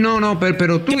 Sí, no,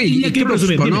 pero tú y tú los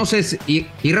conoces,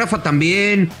 y Rafa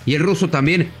también, y el ruso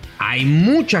también. Hay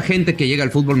mucha gente que llega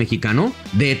al fútbol mexicano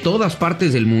de todas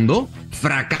partes del mundo,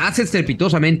 fracasa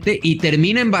estrepitosamente y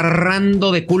termina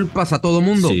embarrando de culpas a todo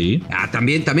mundo. Sí.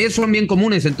 También son bien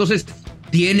comunes. Entonces,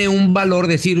 tiene un valor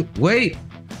decir, güey,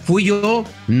 fui yo,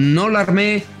 no la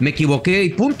armé, me equivoqué y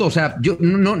punto. O sea, yo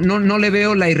no le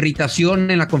veo la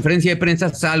irritación en la conferencia de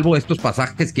prensa, salvo estos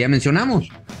pasajes que ya mencionamos.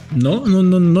 No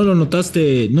lo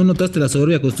notaste, no notaste la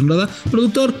soberbia acostumbrada.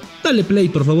 Productor, dale play,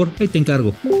 por favor, ahí te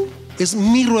encargo. Es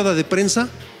mi rueda de prensa,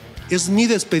 es mi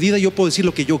despedida, yo puedo decir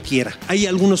lo que yo quiera. Hay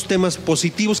algunos temas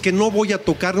positivos que no voy a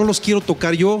tocar, no los quiero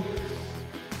tocar yo.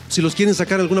 Si los quieren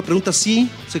sacar alguna pregunta, sí,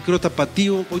 se creó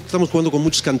Tapatío, hoy estamos jugando con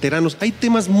muchos canteranos. Hay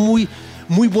temas muy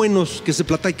buenos que se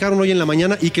platicaron hoy en la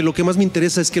mañana y que lo que más me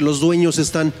interesa es que los dueños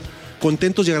están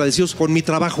contentos y agradecidos con mi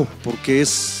trabajo, porque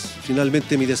es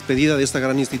finalmente mi despedida de esta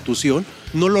gran institución.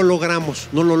 No lo logramos,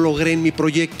 no lo logré en mi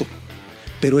proyecto,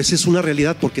 pero esa es una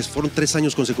realidad porque fueron 3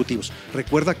 años consecutivos.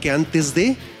 Recuerda que antes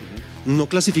de, no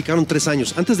clasificaron 3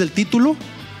 años. Antes del título,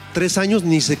 3 años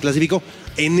ni se clasificó.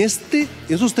 En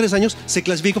esos 3 años se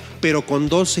clasificó, pero con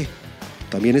 12.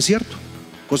 También es cierto.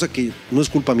 Cosa que no es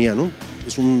culpa mía, ¿no?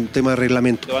 Es un tema de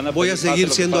reglamento. Voy a seguir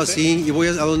siendo así y voy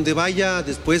a donde vaya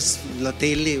después, la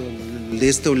tele, o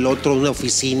de o el otro, una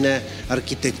oficina,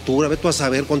 arquitectura, ve tú a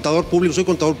saber, contador público, soy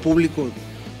contador público.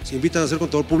 Si invitan a ser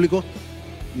contador público,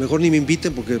 mejor ni me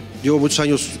inviten porque llevo muchos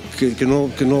años que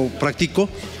no practico.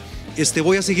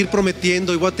 Voy a seguir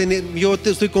prometiendo y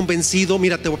estoy convencido.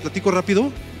 Mira, te platico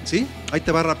rápido, ¿sí? Ahí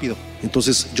te va rápido.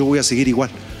 Entonces yo voy a seguir igual.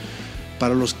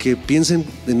 Para los que piensen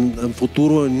en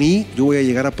futuro en mí, yo voy a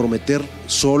llegar a prometer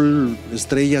sol,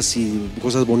 estrellas y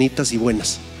cosas bonitas y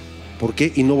buenas. ¿Por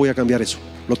qué? Y no voy a cambiar eso.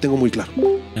 Lo tengo muy claro.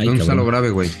 ¿Dónde está lo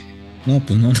grave, güey? No,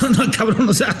 pues no, cabrón,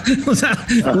 o sea,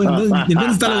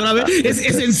 ¿dónde está lo grave? Es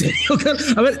en serio, cabrón.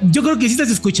 A ver, yo creo que sí estás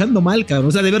escuchando mal, cabrón.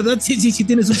 O sea, de verdad, sí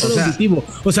tienes un foro auditivo.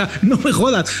 O sea, no me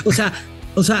jodas. O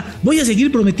sea, voy a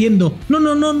seguir prometiendo.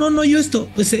 No, yo esto.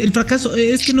 El fracaso,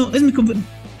 es que no,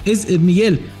 es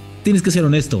Miguel, tienes que ser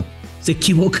honesto. Se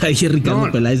equivoca ahí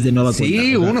Ricardo Peláez de nueva cuenta.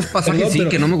 Sí, unos pasajes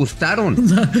que no me gustaron.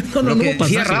 Lo que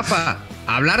decía Rafa,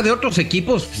 hablar de otros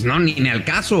equipos, pues no, ni al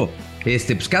caso.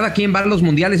 Pues cada quien va a los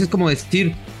mundiales, es como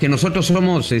decir que nosotros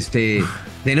somos,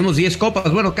 tenemos 10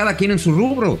 copas, bueno, cada quien en su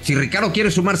rubro. Si Ricardo quiere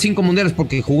sumar 5 mundiales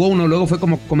porque jugó uno, luego fue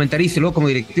como comentarista y luego como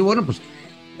directivo, bueno, pues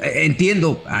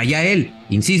entiendo, allá él,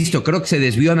 insisto, creo que se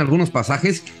desvió en algunos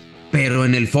pasajes, pero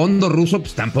en el fondo, Ruso,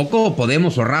 pues tampoco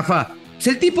podemos, o Rafa, pues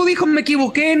el tipo dijo, me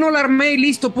equivoqué, no la armé y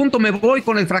listo, punto, me voy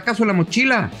con el fracaso en la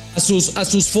mochila. A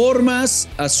sus formas,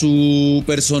 a su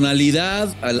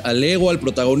personalidad, al ego, al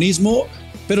protagonismo,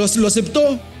 pero lo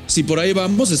aceptó. Si por ahí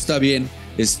vamos, está bien.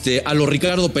 A lo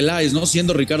Ricardo Peláez, ¿no?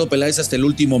 Siendo Ricardo Peláez hasta el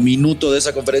último minuto de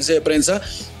esa conferencia de prensa,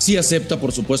 sí acepta,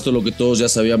 por supuesto, lo que todos ya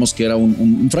sabíamos que era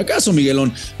un fracaso,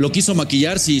 Miguelón. Lo quiso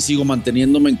maquillar, sí, sigo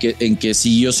manteniéndome en que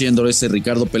siguió siendo ese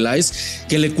Ricardo Peláez,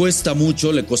 que le cuesta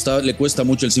mucho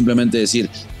el simplemente decir,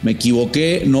 me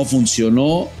equivoqué, no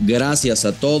funcionó, gracias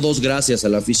a todos, gracias a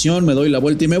la afición, me doy la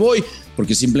vuelta y me voy,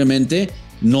 porque simplemente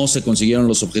no se consiguieron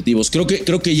los objetivos. Creo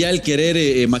que ya el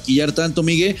querer maquillar tanto,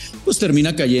 Miguel, pues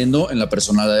termina cayendo en la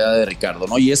personalidad de Ricardo,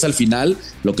 ¿no? Y es al final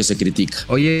lo que se critica.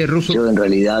 Oye, Russo. Yo en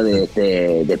realidad,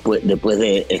 después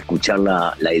de escuchar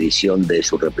la edición de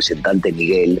su representante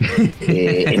Miguel,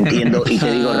 entiendo y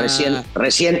te digo,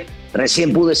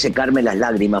 recién pude secarme las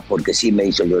lágrimas porque sí me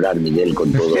hizo llorar Miguel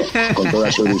con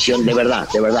toda su edición. De verdad,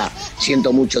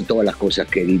 siento mucho todas las cosas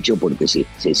que he dicho porque sí,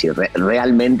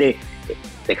 realmente.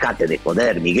 Dejate de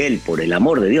joder, Miguel, por el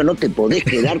amor de Dios, no te podés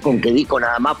quedar con que dijo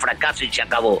nada más fracaso y se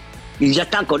acabó. Y ya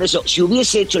está con eso. Si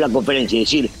hubiese hecho la conferencia y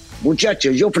decir,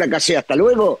 muchachos, yo fracasé, hasta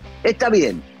luego, está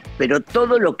bien. Pero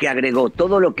todo lo que agregó,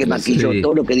 todo lo que maquilló,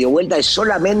 todo lo que dio vuelta es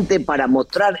solamente para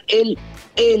mostrar él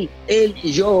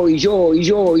y yo,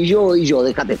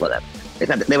 déjate joder.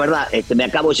 De verdad, me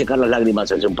acabo de secar las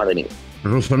lágrimas hace un par de minutos.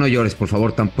 Russo, no llores, por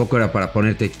favor, tampoco era para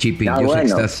ponerte chipping. No, yo bueno,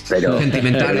 sé que estás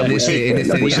sentimental en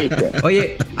este día.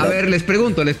 Oye, a ver, les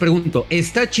pregunto,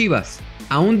 ¿está Chivas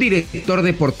a un director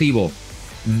deportivo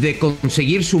de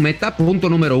conseguir su meta? Punto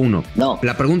número 1. No.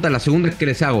 La segunda que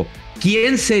les hago,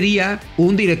 ¿quién sería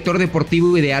un director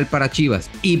deportivo ideal para Chivas?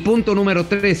 Y punto número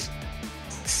 3,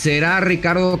 ¿será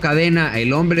Ricardo Cadena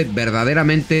el hombre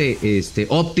verdaderamente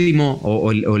óptimo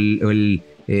o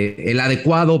el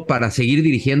adecuado para seguir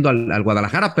dirigiendo al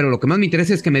Guadalajara? Pero lo que más me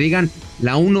interesa es que me digan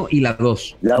la 1 y la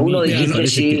 2. La 1 dijiste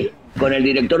si con el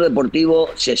director deportivo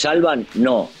se salvan.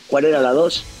 No. ¿Cuál era la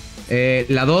 2?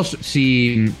 La 2,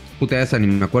 si... Puta, esa ni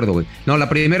me acuerdo, güey. No, la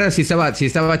primera si estaba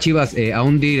Chivas a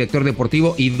un director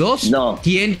deportivo. Y 2, no.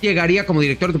 ¿Quién llegaría como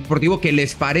director deportivo que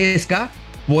les parezca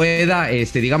pueda,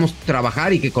 digamos,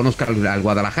 trabajar y que conozca al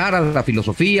Guadalajara, la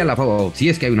filosofía, si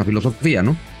es que hay una filosofía,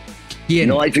 ¿no? ¿Quién?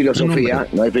 No hay filosofía,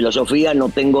 no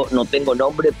tengo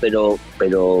nombre, pero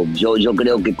yo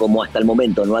creo que como hasta el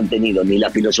momento no han tenido ni la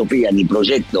filosofía, ni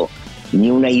proyecto, ni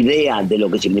una idea de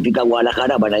lo que significa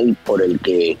Guadalajara, van a ir por el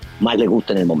que más les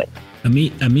gusta en el momento. A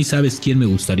mí, ¿sabes quién me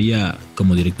gustaría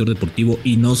como director deportivo?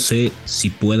 Y no sé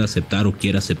si pueda aceptar o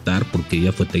quiera aceptar porque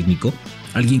ya fue técnico.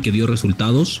 Alguien que dio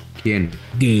resultados. ¿Quién?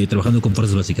 Trabajando con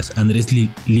fuerzas básicas. Andrés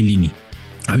Lilini.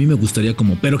 A mí me gustaría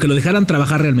pero que lo dejaran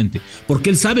trabajar realmente. Porque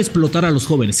él sabe explotar a los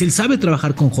jóvenes. Él sabe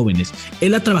trabajar con jóvenes.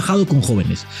 Él ha trabajado con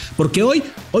jóvenes. Porque hoy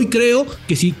creo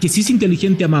que sí es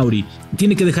inteligente a Mauri.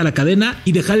 Tiene que dejar la cadena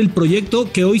y dejar el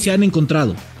proyecto que hoy se han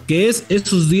encontrado, que es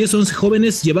esos 10, 11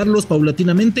 jóvenes, llevarlos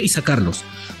paulatinamente y sacarlos.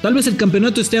 Tal vez el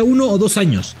campeonato esté a 1 o 2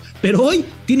 años, pero hoy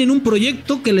tienen un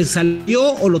proyecto que les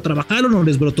salió o lo trabajaron o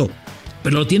les brotó,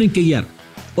 pero lo tienen que guiar.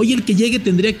 Hoy el que llegue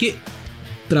tendría que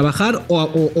trabajar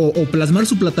o plasmar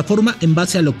su plataforma en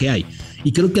base a lo que hay.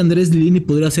 Y creo que Andrés Lilini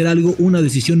podría hacer una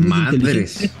decisión muy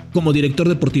inteligente como director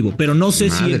deportivo, pero no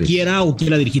sé si él quiera o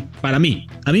quiera dirigir. A mí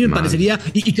me parecería,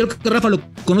 y creo que Rafa lo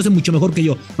conoce mucho mejor que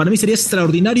yo, para mí sería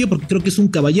extraordinario porque creo que es un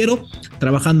caballero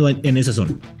trabajando en esa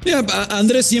zona. Mira,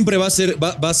 Andrés siempre va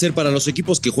a ser para los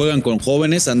equipos que juegan con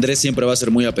jóvenes, Andrés siempre va a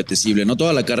ser muy apetecible, ¿no?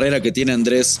 Toda la carrera que tiene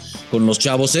Andrés con los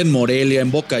chavos en Morelia,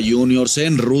 en Boca Juniors,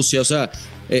 en Rusia, o sea,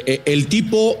 el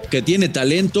tipo que tiene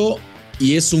talento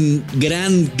y es un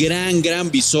gran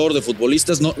visor de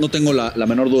futbolistas, no tengo la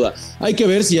menor duda. Hay que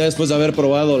ver si ya después de haber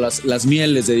probado las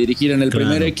mieles de dirigir en el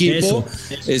primer equipo,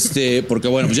 eso. Porque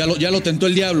bueno, pues ya lo tentó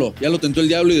el diablo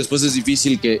y después es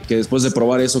difícil que después de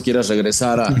probar eso quieras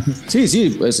regresar a...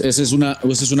 Sí, pues esa es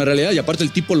una realidad y aparte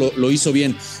el tipo lo hizo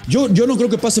bien. Yo no creo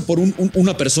que pase por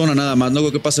una persona nada más, no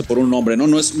creo que pase por un hombre,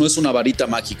 no es una varita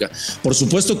mágica. Por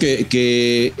supuesto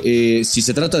que si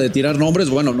se trata de tirar nombres,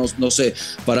 bueno, no sé,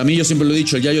 para mí yo siempre lo he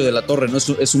dicho, el Yayo de la Torre, ¿no?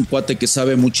 Es un cuate que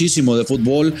sabe muchísimo de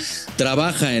fútbol,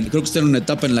 trabaja creo que está en una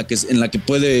etapa en la que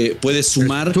puede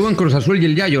sumar. Estuvo en Cruz Azul y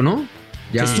el Yayo, ¿no?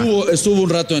 Ya. Estuvo un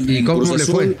rato en ¿Y cómo Cruz le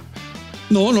Azul. Fue?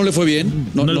 No le fue bien,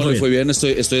 no le fue bien,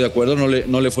 estoy de acuerdo,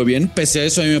 no le fue bien. Pese a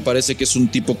eso, a mí me parece que es un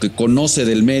tipo que conoce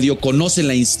del medio, conoce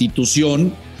la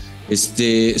institución.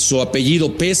 Su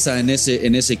apellido pesa en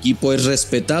ese equipo, es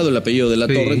respetado el apellido de la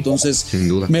Torre, entonces sin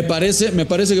duda. me parece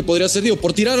que podría ser,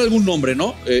 por tirar algún nombre,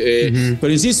 ¿no?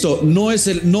 Pero insisto, no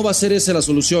va a ser esa la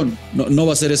solución, no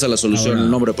va a ser esa la solución, ahora,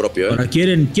 el nombre propio. Ahora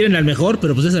quieren al mejor,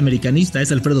 pero pues es americanista,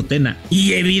 es Alfredo Tena,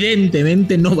 y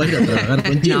evidentemente no va a ir a trabajar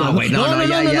con Chivas.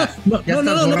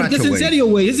 No, porque es en serio,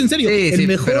 güey, es en serio. Sí,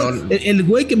 el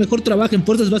güey que mejor trabaja en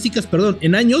fuerzas básicas,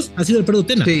 en años, ha sido Alfredo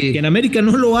Tena. Sí. Que en América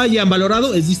no lo hayan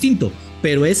valorado es distinto,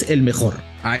 pero es el mejor.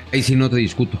 Ahí sí no te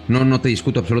discuto, no te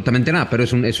discuto absolutamente nada, pero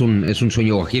es un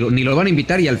sueño guajiro. Ni lo van a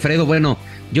invitar y Alfredo, bueno,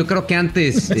 yo creo que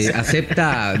antes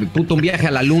acepta un viaje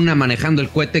a la luna manejando el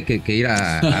cohete que ir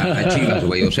a Chivas,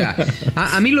 güey. O sea,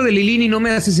 a mí lo de Lilini no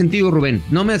me hace sentido, Rubén.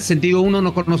 No me hace sentido. 1,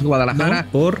 no conozco Guadalajara.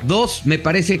 2, me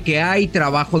parece que hay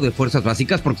trabajo de fuerzas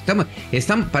básicas, porque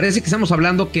parece que estamos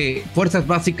hablando que fuerzas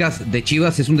básicas de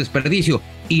Chivas es un desperdicio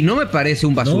y no me parece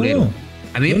un basurero. No.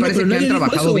 A mí me parece que han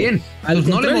trabajado bien. Pues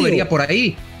no le movería por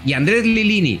ahí. Y Andrés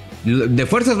Lilini, de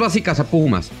fuerzas básicas a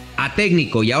Pumas, a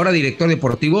técnico y ahora director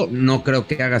deportivo, no creo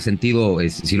que haga sentido.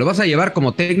 Si lo vas a llevar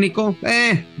como técnico,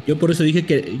 Yo por eso dije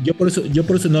que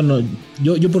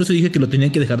lo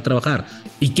tenían que dejar trabajar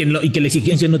y que la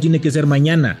exigencia no tiene que ser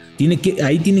mañana.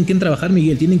 Ahí tienen que trabajar,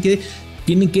 Miguel.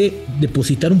 Tienen que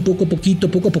depositar poco a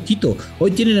poquito.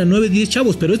 Hoy tienen a 9, 10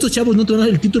 chavos, pero estos chavos no te van a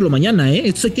dar el título mañana,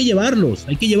 Estos hay que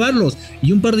llevarlos.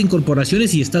 Y un par de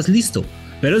incorporaciones y estás listo.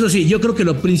 Pero eso sí, yo creo que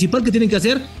lo principal que tienen que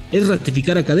hacer es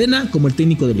ratificar a Cadena como el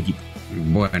técnico del equipo.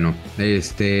 Bueno,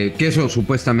 que eso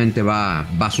supuestamente va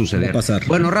a suceder. Va a pasar.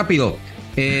 Bueno, rápido.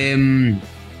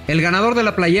 El ganador de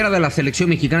la playera de la selección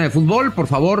mexicana de fútbol, por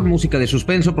favor, música de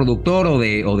suspenso, productor o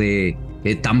de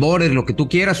tambores, lo que tú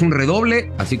quieras, un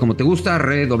redoble, así como te gusta,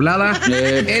 redoblada.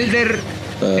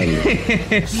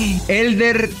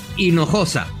 Elder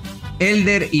Hinojosa.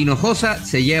 Elder Hinojosa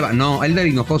se lleva. No, Elder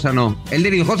Hinojosa no.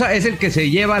 Elder Hinojosa es el que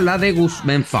se lleva la de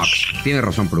Guzmán Fox. Tiene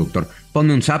razón, productor.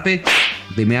 Ponme un zape,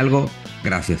 dime algo,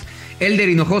 gracias. Elder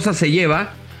Hinojosa se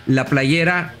lleva la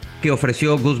playera que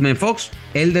ofreció Guzmán Fox.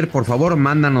 Elder, por favor,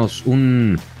 mándanos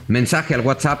un mensaje al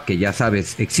WhatsApp, que ya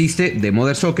sabes existe, de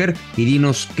Mother Soccer, y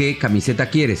dinos qué camiseta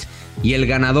quieres. Y el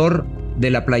ganador de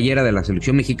la playera de la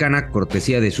selección mexicana,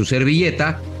 cortesía de su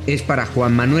servilleta, es para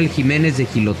Juan Manuel Jiménez de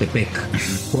Jilotepec.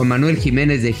 Juan Manuel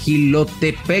Jiménez de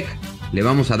Jilotepec, le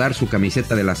vamos a dar su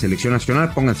camiseta de la selección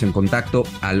nacional. Pónganse en contacto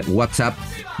al WhatsApp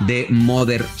de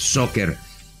Mother Soccer.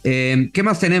 ¿Qué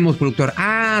más tenemos, productor?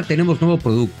 Tenemos nuevo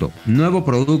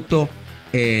producto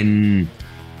en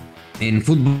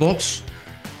Footbox,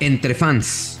 entre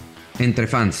fans.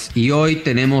 Y hoy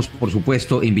tenemos, por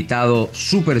supuesto, invitado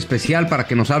súper especial para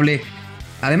que nos hable.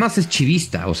 Además es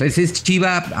chivista, o sea, es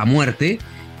chiva a muerte.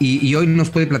 Y hoy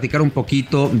nos puede platicar un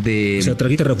poquito de... O sea,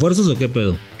 ¿trajiste refuerzos o qué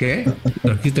pedo? ¿Qué?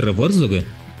 ¿Trajiste refuerzos o qué?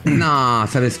 No,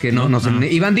 sabes que no.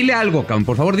 Iván, dile algo, cabrón.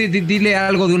 Por favor, dile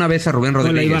algo de una vez a Rubén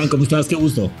Rodríguez. Hola, Iván, ¿cómo estás? Qué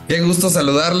gusto. Qué gusto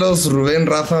saludarlos, Rubén,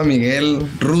 Rafa, Miguel,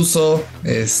 Ruso,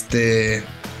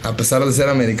 a pesar de ser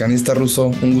americanista ruso,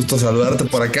 un gusto saludarte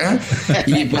por acá.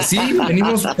 Y pues sí,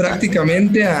 venimos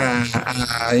prácticamente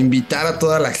a invitar a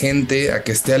toda la gente a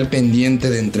que esté al pendiente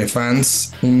de Entre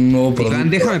Fans, un nuevo producto. Iván,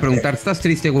 déjame preguntar, ¿estás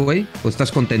triste, güey? ¿O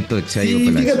estás contento de que se haya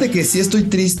ido Peláez? Fíjate que sí estoy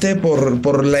triste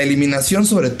por la eliminación,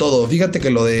 sobre todo. Fíjate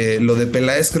que lo de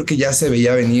Peláez creo que ya se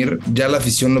veía venir, ya la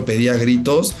afición lo pedía a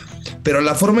gritos. Pero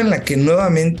la forma en la que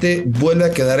nuevamente vuelve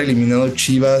a quedar eliminado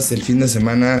Chivas el fin de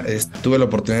semana, tuve la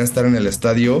oportunidad de estar en el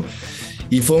estadio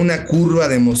y fue una curva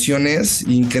de emociones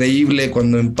increíble.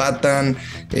 Cuando empatan,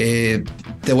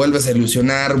 te vuelves a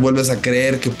ilusionar, vuelves a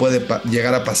creer que puede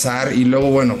llegar a pasar, y luego,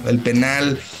 bueno, el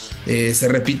penal, se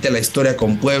repite la historia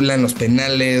con Puebla en los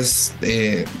penales.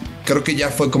 Creo que ya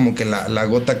fue como que la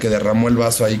gota que derramó el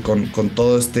vaso ahí con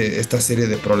toda esta serie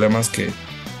de problemas que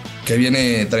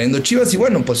viene trayendo Chivas. Y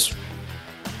bueno, pues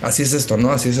así es esto,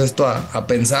 ¿no? Así es esto, a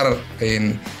pensar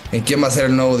en quién va a ser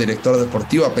el nuevo director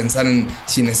deportivo, a pensar en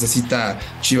si necesita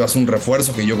Chivas un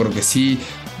refuerzo, que yo creo que sí,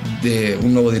 de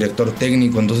un nuevo director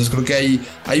técnico. Entonces creo que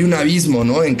hay un abismo,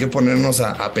 ¿no?, en qué ponernos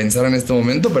a pensar en este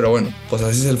momento. Pero bueno, pues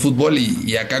así es el fútbol,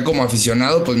 y acá como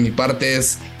aficionado, pues mi parte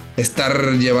es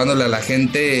estar llevándole a la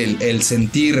gente el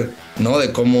sentir, ¿no?,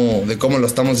 de cómo lo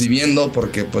estamos viviendo,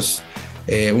 porque pues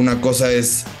una cosa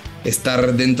es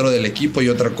estar dentro del equipo y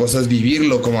otra cosa es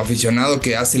vivirlo como aficionado,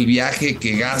 que hace el viaje,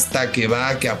 que gasta, que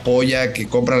va, que apoya, que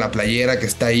compra la playera, que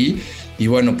está ahí. Y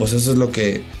bueno, pues eso es lo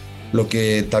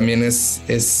que también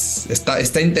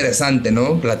está interesante,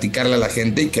 ¿no?, platicarle a la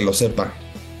gente y que lo sepa.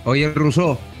 Oye,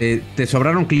 Ruso, ¿te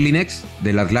sobraron Kleenex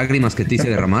de las lágrimas que te hice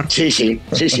derramar? Sí,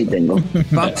 tengo.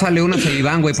 Pásale una a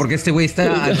Iván, güey, porque este güey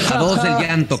está a dos del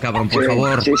llanto, cabrón, por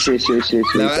favor. Sí.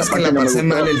 La verdad es que la pasé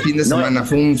mal el fin de semana.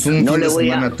 Fue un fin de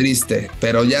semana triste,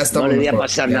 pero ya estamos. No le voy a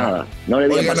pasar nada. No le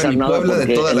voy a pasar nada Puebla porque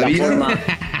de toda la vida.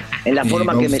 En la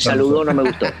forma que me saludó no me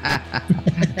gustó.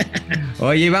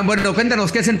 Oye, Iván, bueno,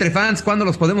 cuéntanos qué es Entre Fans, cuándo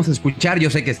los podemos escuchar. Yo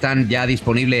sé que están ya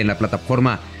disponibles en la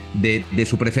plataforma de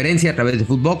su preferencia a través de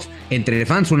Footbox. Entre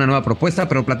Fans, una nueva propuesta,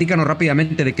 pero platícanos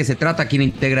rápidamente de qué se trata, quién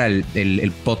integra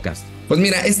el podcast. Pues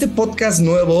mira, este podcast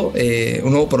nuevo,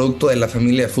 un nuevo producto de la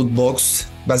familia de Footbox,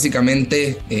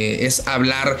 básicamente es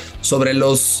hablar sobre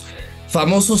los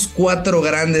famosos 4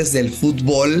 grandes del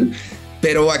fútbol.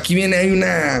 Pero aquí hay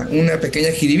una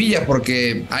pequeña jiribilla,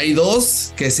 porque hay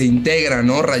 2 que se integran,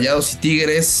 ¿no? Rayados y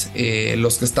Tigres.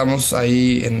 Los que estamos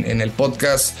ahí en el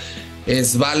podcast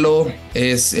es Valo,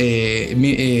 es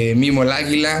Mimo el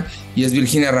Águila y es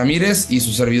Virginia Ramírez y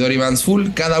su servidor Iván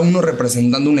Zful, cada uno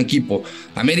representando un equipo.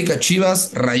 América,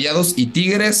 Chivas, Rayados y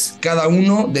Tigres, cada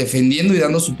uno defendiendo y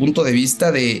dando su punto de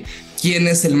vista de quién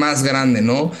es el más grande,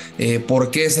 ¿no?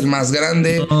 ¿Por qué es el más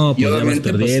grande? No, pues y obviamente,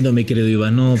 ya vas perdiendo, mi querido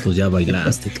Iván. No, pues ya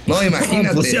bailaste. No, imagínate.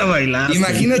 No, pues ya bailaste.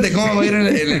 Imagínate cómo va a ir en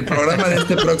el programa de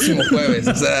este próximo jueves.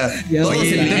 O sea, todos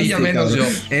en liguilla menos yo.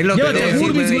 Llévate a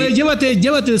Gurbitz, güey.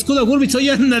 Llévate el escudo a Gurbitz. Hoy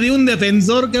anda de un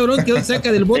defensor, cabrón, que hoy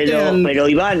saca del bote pero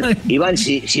Iván,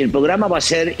 si el programa va a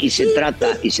ser y se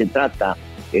trata,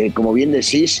 como bien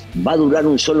decís, va a durar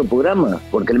un solo programa,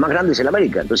 porque el más grande es el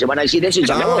América. Entonces van a decir eso y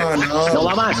se acabó. No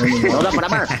va más, no da para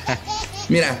más.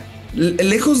 Mira,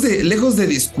 lejos de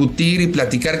discutir y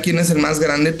platicar quién es el más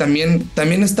grande,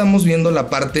 también estamos viendo la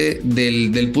parte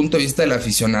del punto de vista del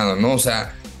aficionado, ¿no? O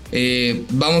sea,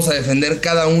 vamos a defender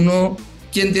cada uno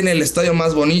quién tiene el estadio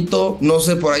más bonito. No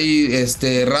sé, por ahí,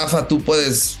 Rafa, tú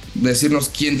puedes decirnos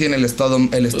quién tiene el estadio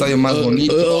más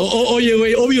bonito. Oye,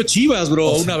 güey, obvio Chivas,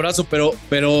 bro. Un abrazo, pero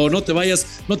no te vayas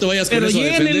con eso a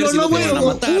defender, si no te van a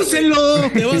matar.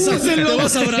 ¡Úsenlo! Te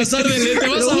vas a abrazar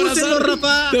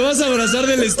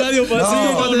del estadio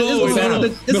vacío.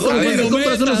 Mejor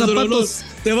compras unos zapatos.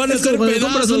 Te van a hacer pedazos,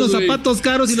 compras unos zapatos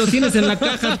caros y los tienes en la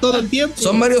caja todo el tiempo.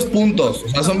 Son varios puntos,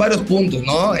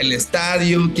 ¿no? El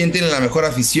estadio, quién tiene la mejor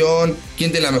afición,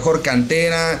 quién tiene la mejor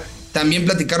cantera. También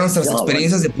platicaron nuestras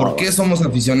experiencias de por qué somos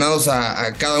aficionados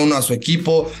a cada uno a su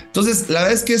equipo. Entonces, la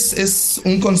verdad es que es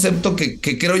un concepto que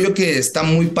creo yo que está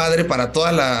muy padre para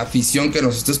toda la afición que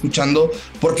nos esté escuchando,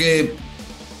 porque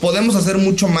podemos hacer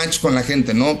mucho match con la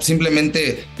gente, ¿no?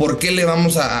 Simplemente por qué le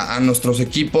vamos a nuestros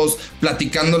equipos,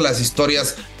 platicando las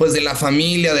historias, pues, de la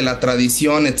familia, de la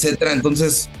tradición, etcétera.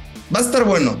 Entonces, va a estar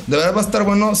bueno, de verdad va a estar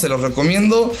bueno, se los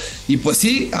recomiendo. Y pues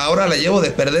sí, ahora la llevo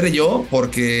de perder yo,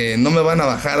 porque no me van a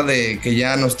bajar de que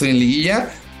ya no estoy en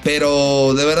liguilla,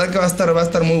 pero de verdad que va a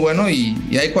estar muy bueno.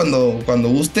 Y ahí cuando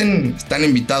gusten, están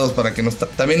invitados para que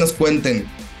también nos cuenten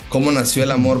cómo nació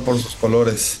el amor por sus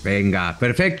colores. Venga,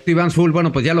 perfecto, Iván Zul.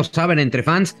 Bueno, pues ya lo saben, entre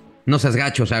fans, no seas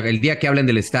gacho. O sea, el día que hablen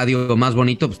del estadio más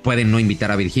bonito, pues pueden no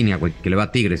invitar a Virginia, güey, que le va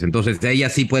a Tigres. Entonces, ella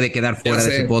sí puede quedar fuera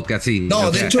de ese podcast, sí.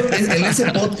 No, de hecho, en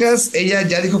ese podcast, ella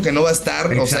ya dijo que no va a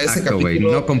estar. Exacto, o sea, ese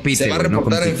capítulo no compite, se va a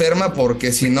reportar enferma,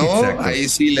 porque si no, ahí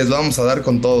sí les vamos a dar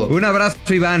con todo. Un abrazo,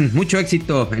 Iván. Mucho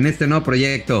éxito en este nuevo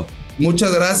proyecto.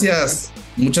 Muchas gracias.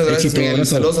 Muchas gracias, Miguel.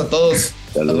 Saludos a todos.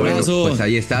 Bueno, pues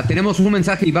ahí está. Tenemos un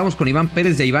mensaje y vamos con Iván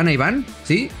Pérez de Iván a Iván,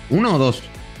 ¿sí? ¿1 o 2?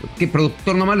 ¿Qué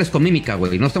productor nomás es con mímica,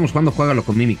 güey? No estamos jugando, juégalo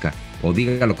con mímica. O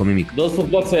dígalo con mímica. 2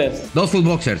 footboxers. 2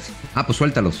 footboxers. Ah, pues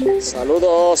suéltalos.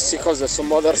 Saludos, hijos de su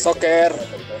Mother Soccer.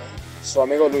 Su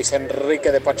amigo Luis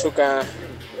Enrique de Pachuca.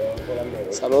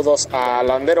 Saludos a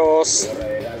Landeros,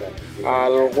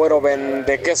 al güero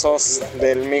vende quesos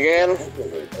del Miguel.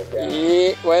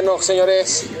 Y bueno,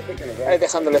 señores, ahí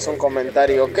dejándoles un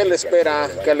comentario. ¿Qué le espera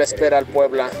al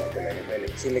Puebla?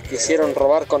 Si le quisieron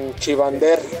robar con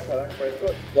Chivander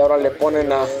y ahora le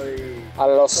ponen a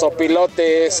los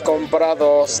sopilotes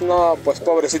comprados. No, pues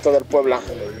pobrecito del Puebla.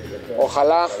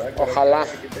 Ojalá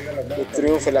y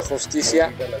triunfe la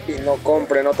justicia y no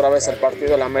compren otra vez el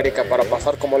partido de la América para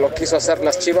pasar como lo quiso hacer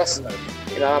las Chivas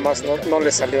y nada más no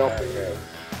le salió.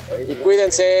 Y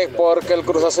cuídense porque el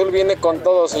Cruz Azul viene con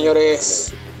todo,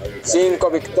 señores. 5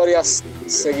 victorias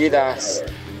seguidas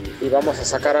y vamos a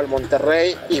sacar al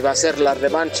Monterrey y va a ser la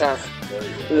revancha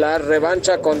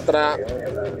contra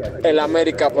el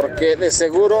América, porque de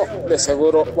seguro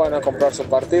van a comprar su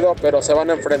partido, pero se van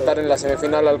a enfrentar en la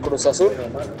semifinal al Cruz Azul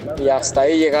y hasta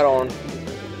ahí llegaron.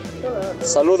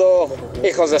 Saludo,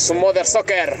 hijos de su Mother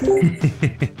Soccer.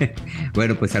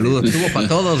 Bueno, pues saludos. Estuvo para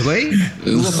todos, güey.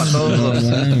 Estuvo para todos.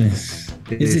 No,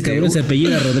 ese cabrón se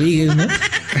apellida Rodríguez, ¿no?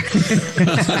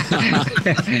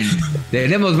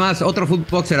 Tenemos más, otro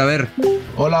footboxer, a ver.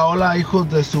 Hola,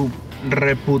 hijos de su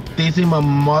reputísima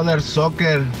Mother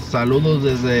Soccer. Saludos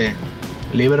desde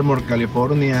Livermore,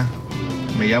 California.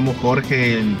 Me llamo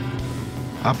Jorge,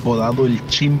 apodado el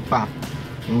Chimpa.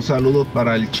 Un saludo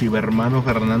para el chivermano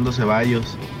Fernando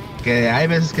Ceballos, que hay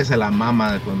veces que se la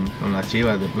mama con las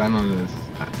Chivas, de plano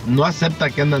no acepta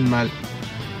que andan mal.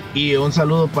 Y un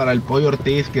saludo para el Pollo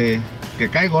Ortiz, que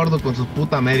cae gordo con su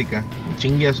puta América,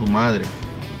 chingue a su madre,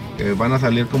 que van a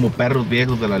salir como perros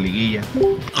viejos de la liguilla.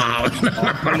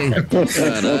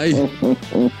 Caray.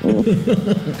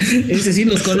 Ese sí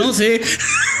los conoce.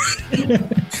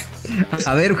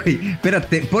 A ver, güey,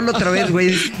 espérate, ponlo otra vez,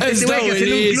 güey. Este güey hay que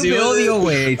hacerle un club de odio,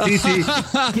 güey. Sí.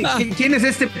 ¿Quién es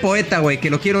este poeta, güey? Que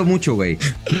lo quiero mucho, güey.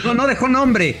 No dejó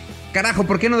nombre. Carajo,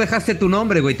 ¿por qué no dejaste tu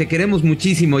nombre, güey? Te queremos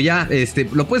muchísimo ya.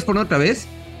 ¿Lo puedes poner otra vez?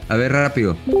 A ver,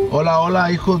 rápido.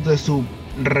 Hola, hijos de su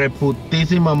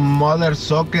reputísima Mother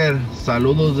Soccer.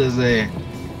 Saludos desde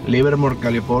Livermore,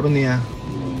 California.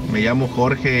 Me llamo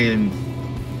Jorge,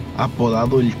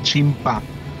 apodado el Chimpa.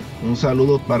 Un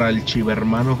saludo para el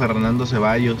chivermano Fernando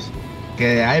Ceballos,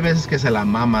 que hay veces que se la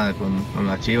mama con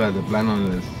las Chivas, de plano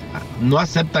no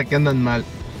acepta que andan mal.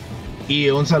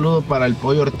 Y un saludo para el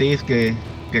Pollo Ortiz, que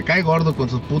cae gordo con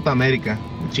su puta América,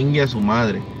 chingue a su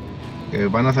madre, que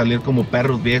van a salir como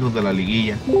perros viejos de la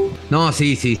liguilla. No,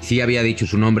 sí había dicho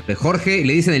su nombre. Jorge,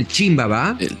 le dicen el Chimba,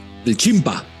 ¿va? El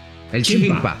Chimpa. El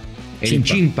Chimpa. El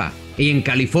Chimpa. Y en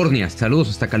California, saludos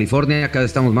hasta California, cada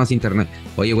vez estamos más internet.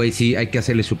 Oye, güey, sí, hay que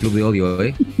hacerle su club de odio,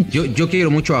 ¿eh? Yo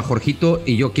quiero mucho a Jorgito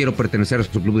y yo quiero pertenecer a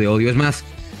su club de odio. Es más,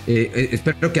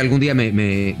 espero que algún día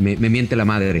me miente la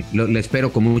madre. Le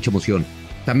espero con mucha emoción.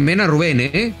 También a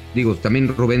Rubén, Digo, también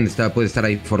Rubén puede estar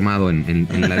ahí formado en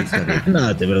la lista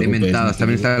de mentadas.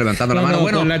 También está levantando la mano.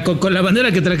 Bueno, con la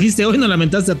bandera que trajiste hoy no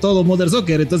lamentaste a todo Mother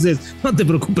Soccer, entonces no te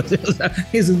preocupes. O sea,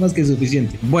 eso es más que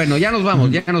suficiente. Bueno, ya nos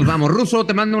vamos. Ruso,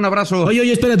 te mando un abrazo.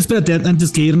 Oye, espérate,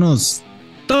 antes que irnos.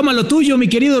 Toma lo tuyo, mi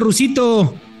querido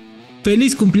Rusito.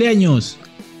 Feliz cumpleaños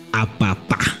a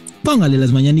papá. Póngale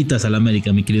las mañanitas a la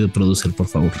América, mi querido producer, por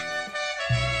favor.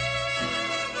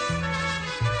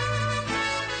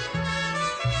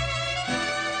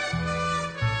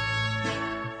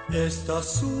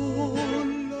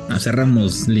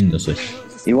 Cerramos lindos hoy.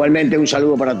 Igualmente, un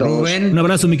saludo para todos. Rubén. Un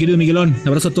abrazo, mi querido Miguelón. Un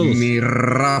abrazo a todos. Mi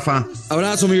Rafa.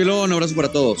 Abrazo, Miguelón. Abrazo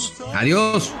para todos.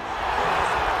 Adiós.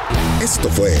 Esto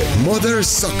fue Mother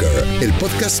Soccer, el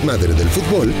podcast madre del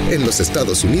fútbol en los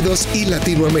Estados Unidos y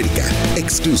Latinoamérica,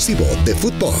 exclusivo de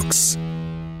Footbox.